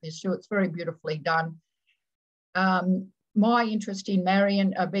visit this too. It's very beautifully done. My interest in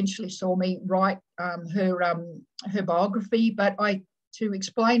Marion eventually saw me write her biography, but to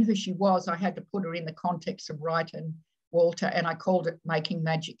explain who she was, I had to put her in the context of Wright and Walter, and I called it Making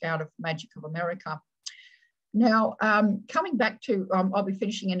Magic Out of Magic of America. Now, coming back to, I'll be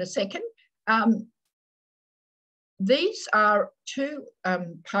finishing in a second. These are two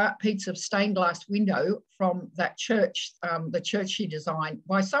pieces of stained glass window from that church, the church she designed.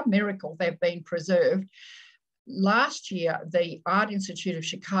 By some miracle, they've been preserved. Last year, the Art Institute of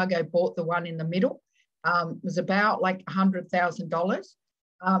Chicago bought the one in the middle. It was about like $100,000.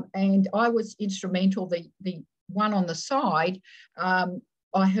 And I was instrumental, the one on the side,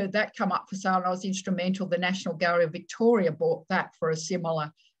 I heard that come up for sale, and I was instrumental. The National Gallery of Victoria bought that for a similar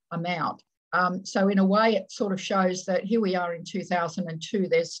amount. So in a way, it sort of shows that here we are in 2002,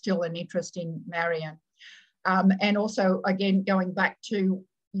 there's still an interest in Marion. And also, again, going back to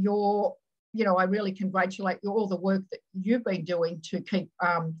your, I really congratulate you, all the work that you've been doing to keep,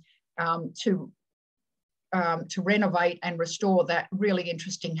 to renovate and restore that really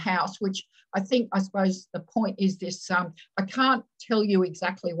interesting house, which I suppose the point is this, I can't tell you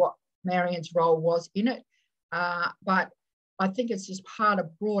exactly what Marion's role was in it, but I think it's just part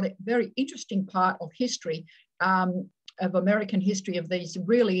of broad, very interesting part of history, of American history, of these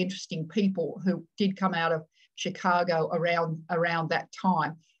really interesting people who did come out of Chicago around that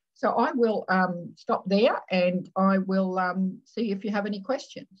time. So I will stop there, and I will see if you have any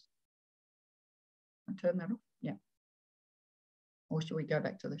questions. I'll turn that off, yeah. Or should we go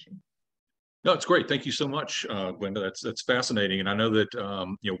back to the sheet? No, it's great. Thank you so much, Glenda. That's fascinating. And I know that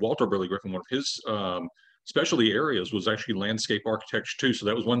Walter Burley Griffin, one of his specialty areas was actually landscape architecture too. So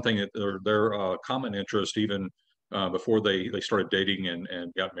that was one thing that their common interest, even before they started dating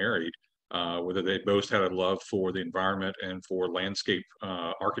and got married, whether they both had a love for the environment and for landscape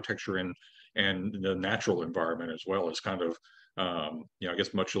architecture and the natural environment as well, as kind of I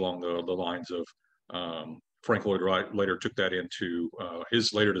guess much along the lines of Frank Lloyd Wright later took that into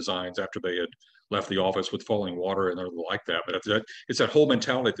his later designs after they had left the office with Falling Water and they're like that. But it's that whole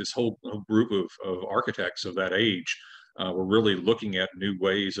mentality, this whole group of architects of that age were really looking at new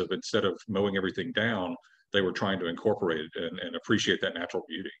ways of, instead of mowing everything down, they were trying to incorporate it and appreciate that natural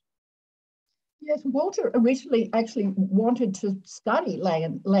beauty. Yes, Walter originally actually wanted to study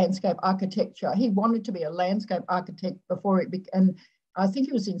landscape architecture. He wanted to be a landscape architect before it became, I think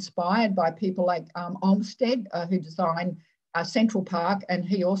he was inspired by people like Olmsted, who designed Central Park, and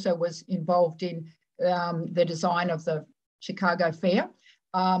he also was involved in the design of the Chicago Fair,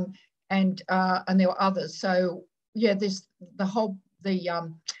 and there were others. So yeah, the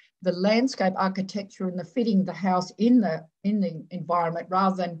landscape architecture and the fitting the house in the environment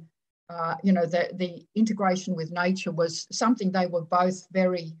rather than the integration with nature was something they were both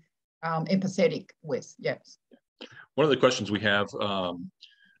very empathetic with. Yes. One of the questions we have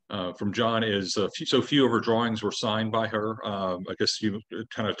from John is, so few of her drawings were signed by her. I guess you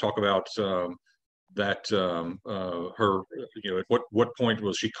kind of talk about that her, at what point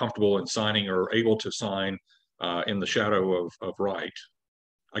was she comfortable in signing or able to sign in the shadow of Wright?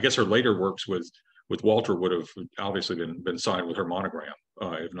 I guess her later works with Walter would have obviously been signed with her monogram,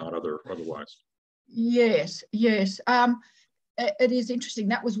 if not otherwise. Yes, yes. It is interesting.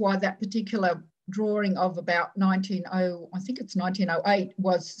 That was why that particular drawing of about 1908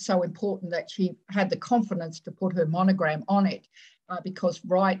 was so important, that she had the confidence to put her monogram on it, because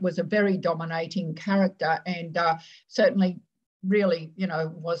Wright was a very dominating character, and certainly really,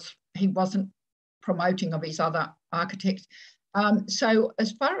 he wasn't promoting of his other architects. So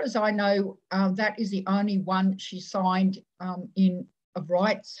as far as I know, that is the only one she signed of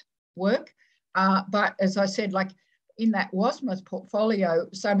Wright's work. But as I said, like in that Wasmuth portfolio,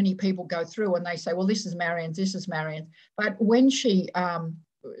 so many people go through and they say, well, this is Marion's, this is Marion's. But when she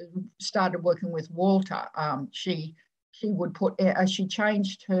started working with Walter, she would put, she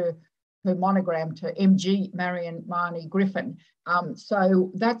changed her monogram to MG, Marion Mahony Griffin.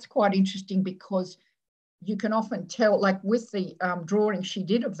 So that's quite interesting, because you can often tell, like with the drawing she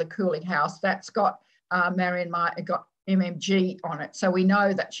did of the Cooley house, that's got Marion Mahony, got MMG on it. So we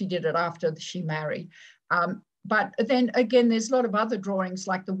know that she did it after she married. But then again, there's a lot of other drawings,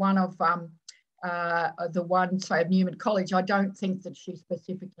 like the one of say, of Newman College. I don't think that she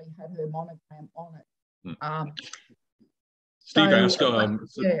specifically had her monogram on it. Steve So,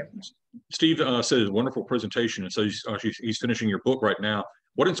 asked, yeah. Steve said, wonderful presentation. And so he's finishing your book right now.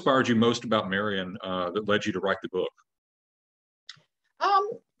 What inspired you most about Marion that led you to write the book?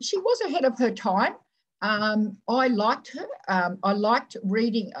 She was ahead of her time. I liked her. I liked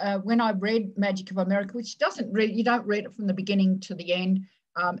reading, when I read Magic of America, which you don't read it from the beginning to the end.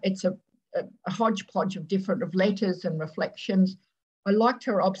 It's a hodgepodge of different letters and reflections. I liked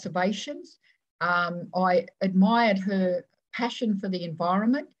her observations. I admired her passion for the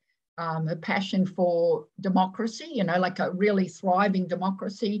environment, her passion for democracy, like a really thriving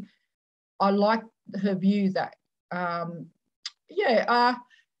democracy. I liked her view that,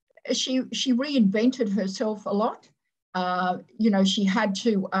 she reinvented herself a lot. She had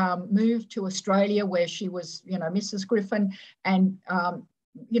to move to Australia where she was, Mrs. Griffin, and,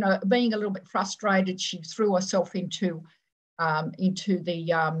 being a little bit frustrated, she threw herself into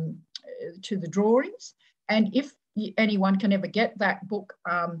the drawings. And if anyone can ever get that book,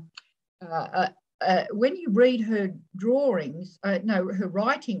 when you read her drawings, her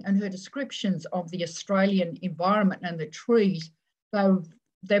writing and her descriptions of the Australian environment and the trees,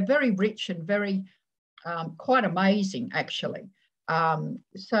 they're very rich and very quite amazing, actually. I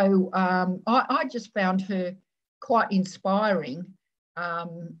just found her quite inspiring,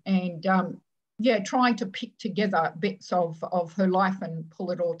 trying to pick together bits of her life and pull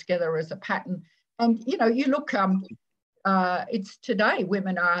it all together as a pattern. And, you look, it's today,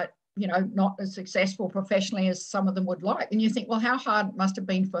 women are, not as successful professionally as some of them would like. And you think, well, how hard it must have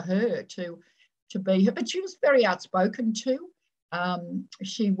been for her to be her. But she was very outspoken too.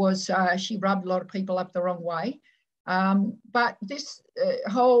 She rubbed a lot of people up the wrong way. But this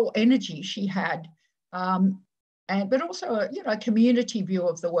whole energy she had, but also a community view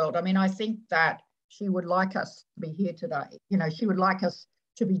of the world. I mean, I think that she would like us to be here today. She would like us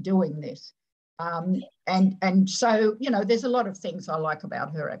to be doing this. So, there's a lot of things I like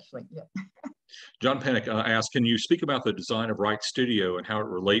about her, actually. Yeah. John Panic asked, can you speak about the design of Wright's studio and how it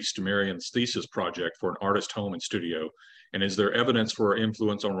relates to Marion's thesis project for an artist home and studio? And is there evidence for her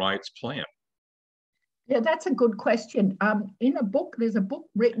influence on Wright's plan? Yeah, that's a good question. In a book, there's a book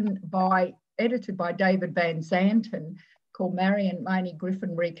edited by David Van Zanten called Marion Mahony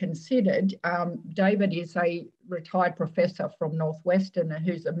Griffin Reconsidered. David is a retired professor from Northwestern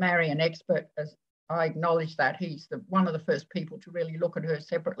who's a Marion expert. As I acknowledge that, he's one of the first people to really look at her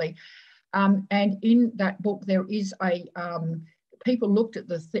separately. And in that book, there is people looked at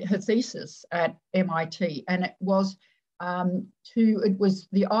her thesis at MIT, and it was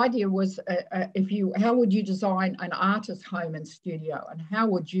the idea was how would you design an artist's home and studio, and how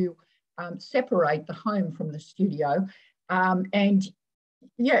would you separate the home from the studio?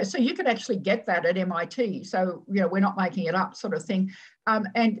 So you could actually get that at MIT. So, we're not making it up, sort of thing.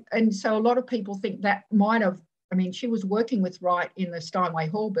 And so a lot of people think that might have, she was working with Wright in the Steinway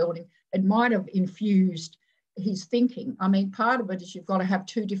Hall building. It might have infused his thinking. Part of it is you've got to have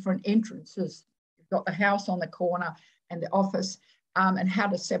two different entrances. You've got the house on the corner and the office, and how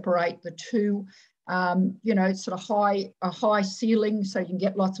to separate the two. It's sort of a high ceiling so you can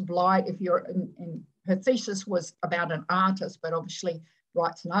get lots of light. If you're in her thesis was about an artist, but obviously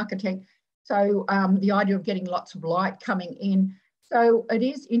Wright's an architect. So the idea of getting lots of light coming in. So it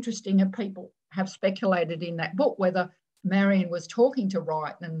is interesting, and people have speculated in that book whether Marion was talking to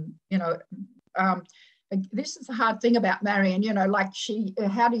Wright. And, this is the hard thing about Marion,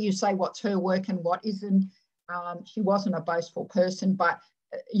 how do you say what's her work and what isn't? She wasn't a boastful person, but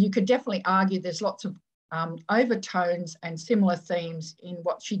you could definitely argue there's lots of overtones and similar themes in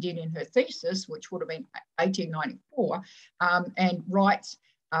what she did in her thesis, which would have been 1894, and Wright's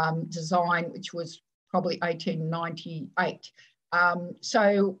design, which was probably 1898.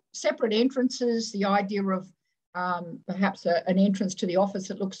 So separate entrances, the idea of perhaps an entrance to the office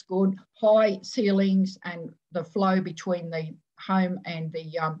that looks good, high ceilings, and the flow between the home and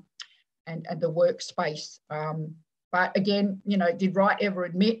the workspace. But again, did Wright ever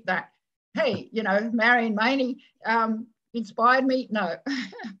admit that, hey, Marion Mahony inspired me? No.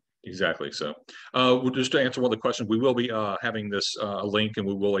 Exactly. So just to answer one of the questions, we will be having this link, and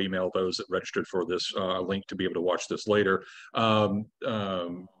we will email those that registered for this link to be able to watch this later.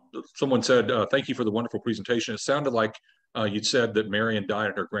 Someone said, thank you for the wonderful presentation. It sounded like you'd said that Marion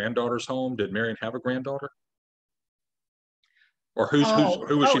died at her granddaughter's home. Did Marion have a granddaughter? Or who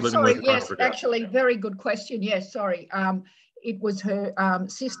was she living with? Yes, actually, very good question. Yes, sorry. It was her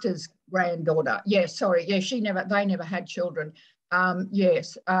sister's granddaughter. Yes, sorry. Yeah, they never had children.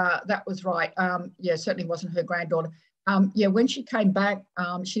 Yes, that was right. Certainly wasn't her granddaughter. When she came back,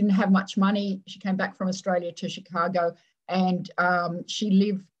 she didn't have much money. She came back from Australia to Chicago, and she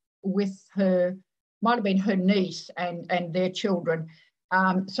lived with her might have been her niece and their children.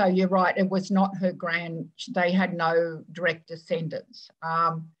 So you're right, it was not her they had no direct descendants.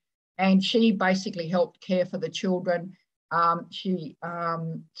 And she basically helped care for the children. She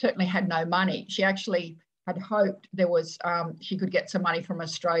certainly had no money. She actually had hoped there was, she could get some money from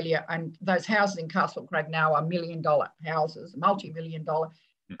Australia, and those houses in Castle Craig now are $1 million houses, multi-million-dollar.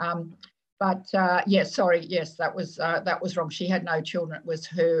 Yes, sorry, yes, that was wrong. She had no children. It was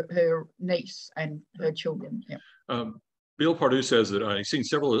her niece and her children. Yeah. Bill Pardue says that he's seen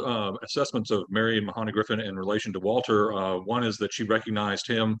several assessments of Marion Mahony Griffin in relation to Walter. One is that she recognized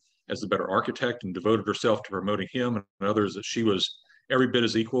him as the better architect and devoted herself to promoting him, and another is that she was every bit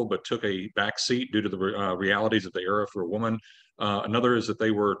as equal but took a back seat due to the realities of the era for a woman. Another is that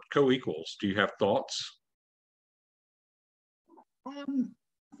they were co-equals. Do you have thoughts? I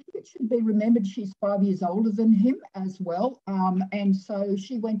think it should be remembered she's 5 years older than him as well. And so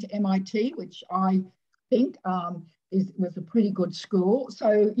she went to MIT, which I think was a pretty good school.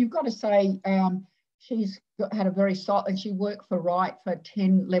 So you've got to say she's had a very solid, and she worked for Wright for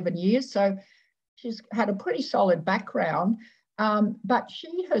 10, 11 years. So she's had a pretty solid background. But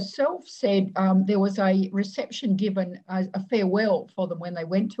she herself said there was a reception given, a farewell for them when they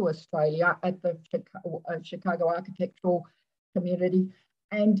went to Australia at the Chicago Architectural Community.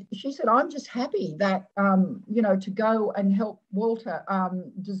 And she said, I'm just happy that, to go and help Walter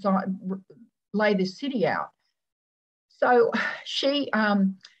lay this city out. So she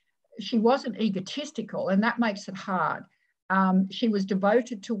wasn't egotistical, and that makes it hard. She was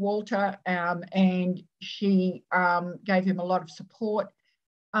devoted to Walter, and she gave him a lot of support.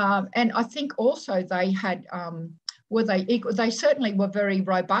 And I think also they had, were they equal? They certainly were very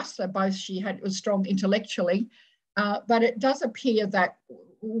robust. So both was strong intellectually, but it does appear that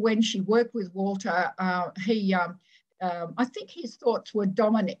when she worked with Walter, I think his thoughts were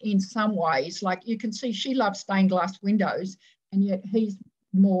dominant in some ways. Like you can see, she loves stained glass windows, and yet he's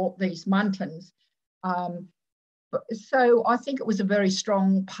more these muntins. So I think it was a very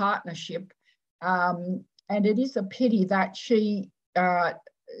strong partnership, and it is a pity that she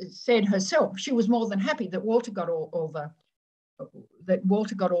said herself she was more than happy that Walter got all the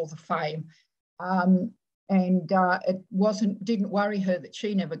fame, and it didn't worry her that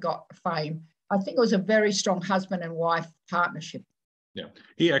she never got fame. I think it was a very strong husband and wife partnership. Yeah,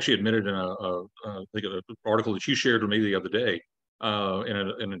 he actually admitted in I think an article that you shared with me the other day,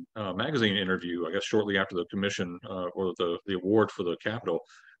 in a magazine interview, I guess shortly after the commission or the award for the Capitol,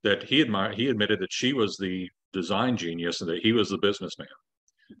 that he admitted that she was the design genius and that he was the businessman,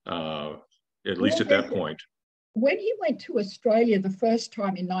 at least at that point. When he went to Australia the first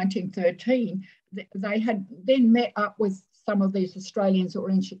time in 1913, they had then met up with some of these Australians that were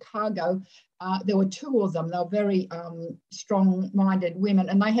in Chicago. There were two of them. They were very strong-minded women,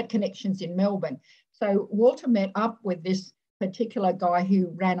 and they had connections in Melbourne. So Walter met up with this particular guy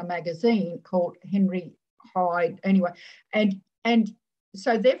who ran a magazine called Henry Hyde, anyway. And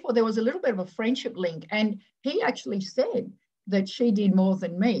so therefore there was a little bit of a friendship link. And he actually said that she did more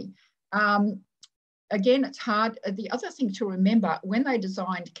than me. Again, it's hard. The other thing to remember, when they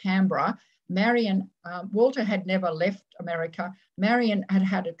designed Canberra, Walter had never left America. Marion had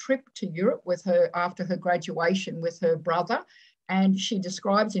had a trip to Europe with her after her graduation with her brother. And she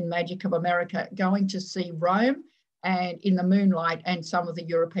describes in Magic of America going to see Rome and in the moonlight and some of the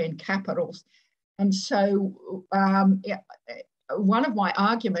European capitals. And so one of my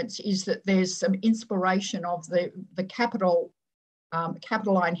arguments is that there's some inspiration of the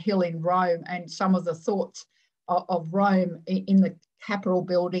Capitoline Hill in Rome and some of the thoughts of Rome in the Capitol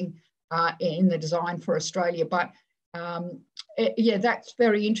building in the design for Australia. But yeah, that's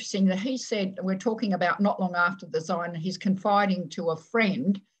very interesting that he said, we're talking about not long after the design, he's confiding to a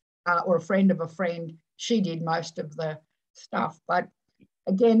friend or a friend of a friend. She did most of the stuff, but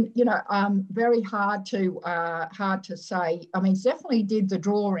again, very hard to say. I mean, definitely did the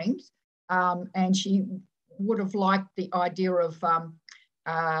drawings, and she would have liked the idea of,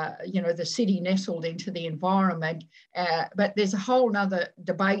 the city nestled into the environment. But there's a whole nother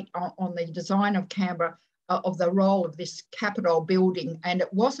debate on the design of Canberra, of the role of this Capitol building. And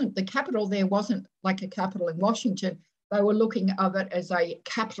the Capitol there wasn't like a Capitol in Washington. They were looking of it as a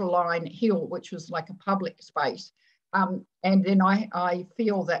Capitoline Hill, which was like a public space. And then I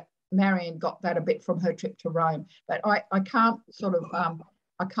feel that Marion got that a bit from her trip to Rome, but I can't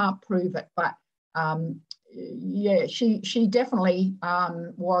I can't prove it. But yeah, she definitely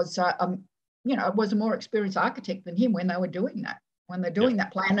was a more experienced architect than him when they were doing that. When they're doing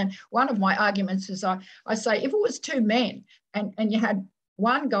that plan. And one of my arguments is I say, if it was two men and you had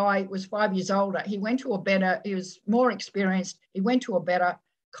one guy was 5 years older, he was more experienced, he went to a better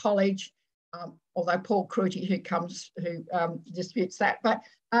college, although Paul Cruty, who disputes that. But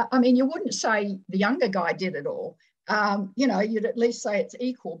I mean, you wouldn't say the younger guy did it all. You know, you'd at least say it's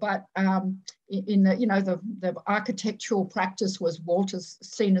equal. But in the, you know, the architectural practice was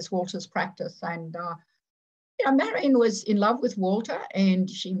seen as Walter's practice. And you know, Marion was in love with Walter, and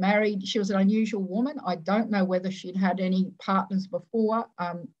she married. She was an unusual woman. I don't know whether she'd had any partners before.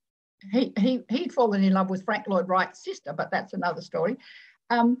 He'd fallen in love with Frank Lloyd Wright's sister, but that's another story.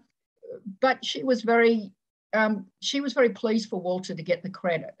 But she was very pleased for Walter to get the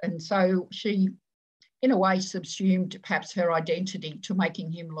credit, and so she, in a way, subsumed perhaps her identity to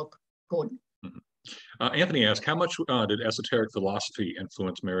making him look good. Mm-hmm. Anthony asked, how much did esoteric philosophy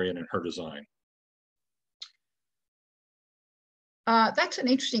influence Marion in her design? That's an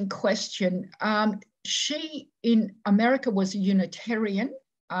interesting question. She, in America, was a Unitarian,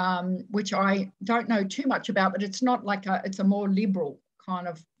 which I don't know too much about, but it's not like it's a more liberal kind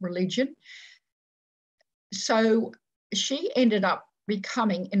of religion. So she ended up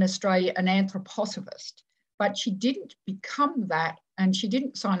becoming, in Australia, an anthroposophist, but she didn't become that, and she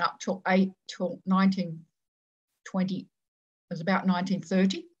didn't sign up till 1920, it was about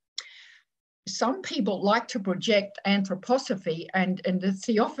 1930. Some people like to project anthroposophy and the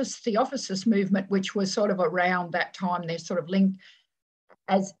Theophysicist movement, which was sort of around that time, they're sort of linked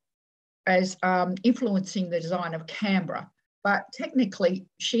as influencing the design of Canberra. But technically,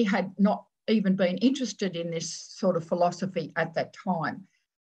 she had not even been interested in this sort of philosophy at that time.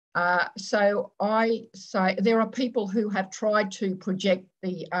 So I say there are people who have tried to project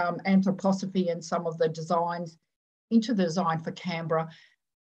the anthroposophy and some of the designs into the design for Canberra.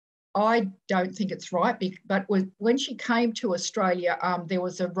 I don't think it's right, but when she came to Australia, there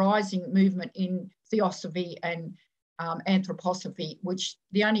was a rising movement in theosophy and anthroposophy, which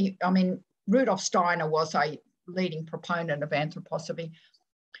Rudolf Steiner was a leading proponent of anthroposophy.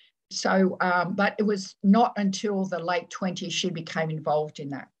 So, but it was not until the late 20s she became involved in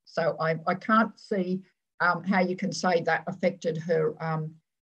that. So I can't see how you can say that affected her,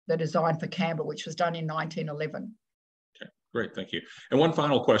 the design for Canberra, which was done in 1911. Great, thank you. And one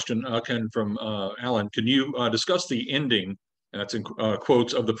final question, Ken, from Alan. Can you discuss the ending, and that's in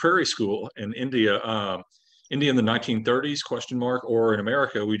quotes, of the Prairie School in India, in the 1930s, question mark, or in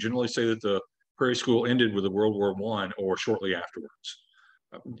America, we generally say that the Prairie School ended with the World War I or shortly afterwards.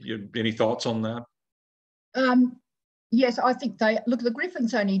 Any thoughts on that? Yes, I think the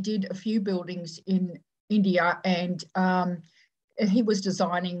Griffins only did a few buildings in India, and he was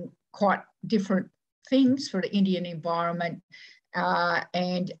designing quite different things for the Indian environment.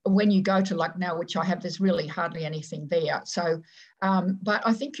 And when you go to Lucknow, which I have, there's really hardly anything there. So, but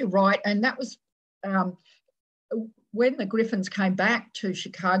I think you're right. And that was when the Griffins came back to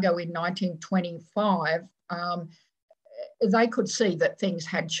Chicago in 1925, they could see that things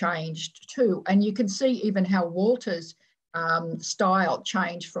had changed too. And you can see even how Walter's style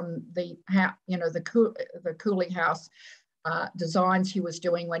changed from the Cooley house designs he was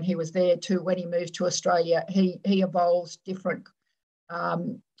doing when he was there to when he moved to Australia. He evolves different.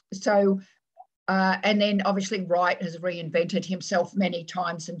 And then obviously Wright has reinvented himself many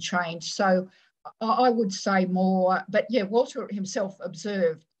times and changed. So I would say more, but yeah, Walter himself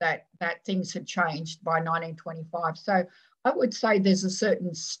observed that things had changed by 1925. So I would say there's a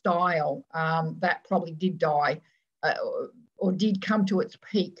certain style that probably did die or did come to its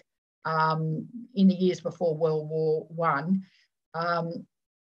peak in the years before World War I.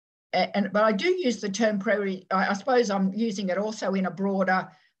 But I do use the term prairie. I suppose I'm using it also in a broader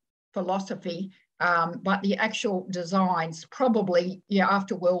philosophy, but the actual designs probably,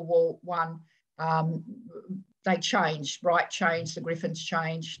 after World War I, they changed. Wright changed, the Griffins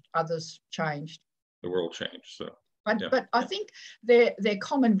changed, others changed. The world changed. So, but I think their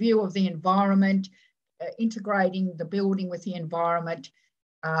common view of the environment, integrating the building with the environment,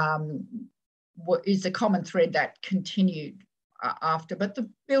 is a common thread that continued after. But the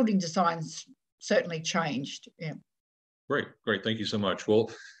building designs certainly changed. Yeah. Great. Thank you so much.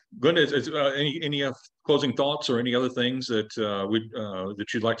 Well, Glenda, any closing thoughts or any other things that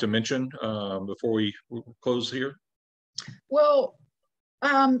that you'd like to mention before we close here? Well,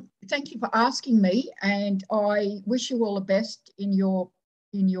 thank you for asking me, and I wish you all the best in your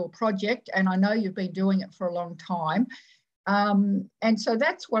project. And I know you've been doing it for a long time, and so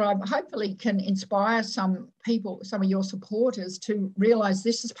that's what I hopefully can inspire some people, some of your supporters, to realise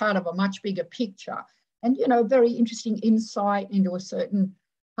this is part of a much bigger picture, and very interesting insight into a certain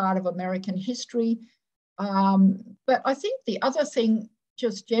part of American history. But I think the other thing,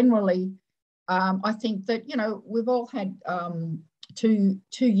 just generally, I think that we've all had 2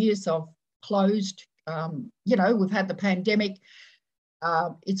 years of closed. We've had the pandemic.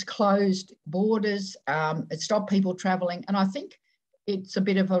 It's closed borders. It stopped people travelling. And I think it's a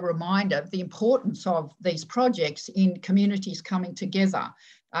bit of a reminder of the importance of these projects in communities coming together.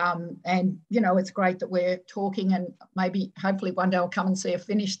 And, you know, it's great that we're talking, and maybe hopefully one day I'll come and see a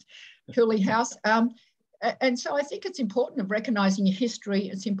finished Cooley House. And so I think it's important of recognising your history.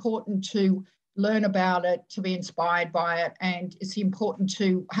 It's important to learn about it, to be inspired by it. And it's important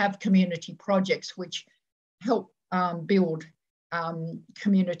to have community projects which help build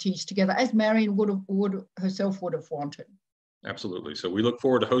communities together, as Marion would herself would have wanted. Absolutely. So we look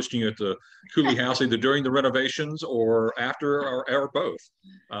forward to hosting you at the Cooley House, either during the renovations or after, or both.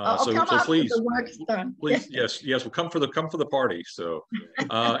 I'll come after please, the work's done. please, yes, we'll come for the party. So,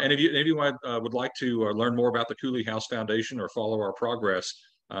 and if anyone would like to learn more about the Cooley House Foundation or follow our progress,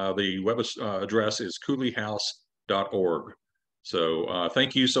 the web address is cooleyhouse.org. So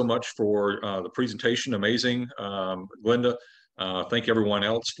thank you so much for the presentation. Amazing, Glenda. Thank everyone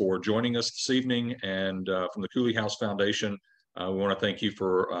else for joining us this evening, and from the Cooley House Foundation, we want to thank you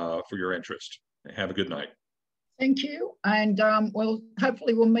for your interest. Have a good night. Thank you, and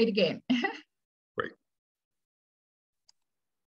hopefully we'll meet again.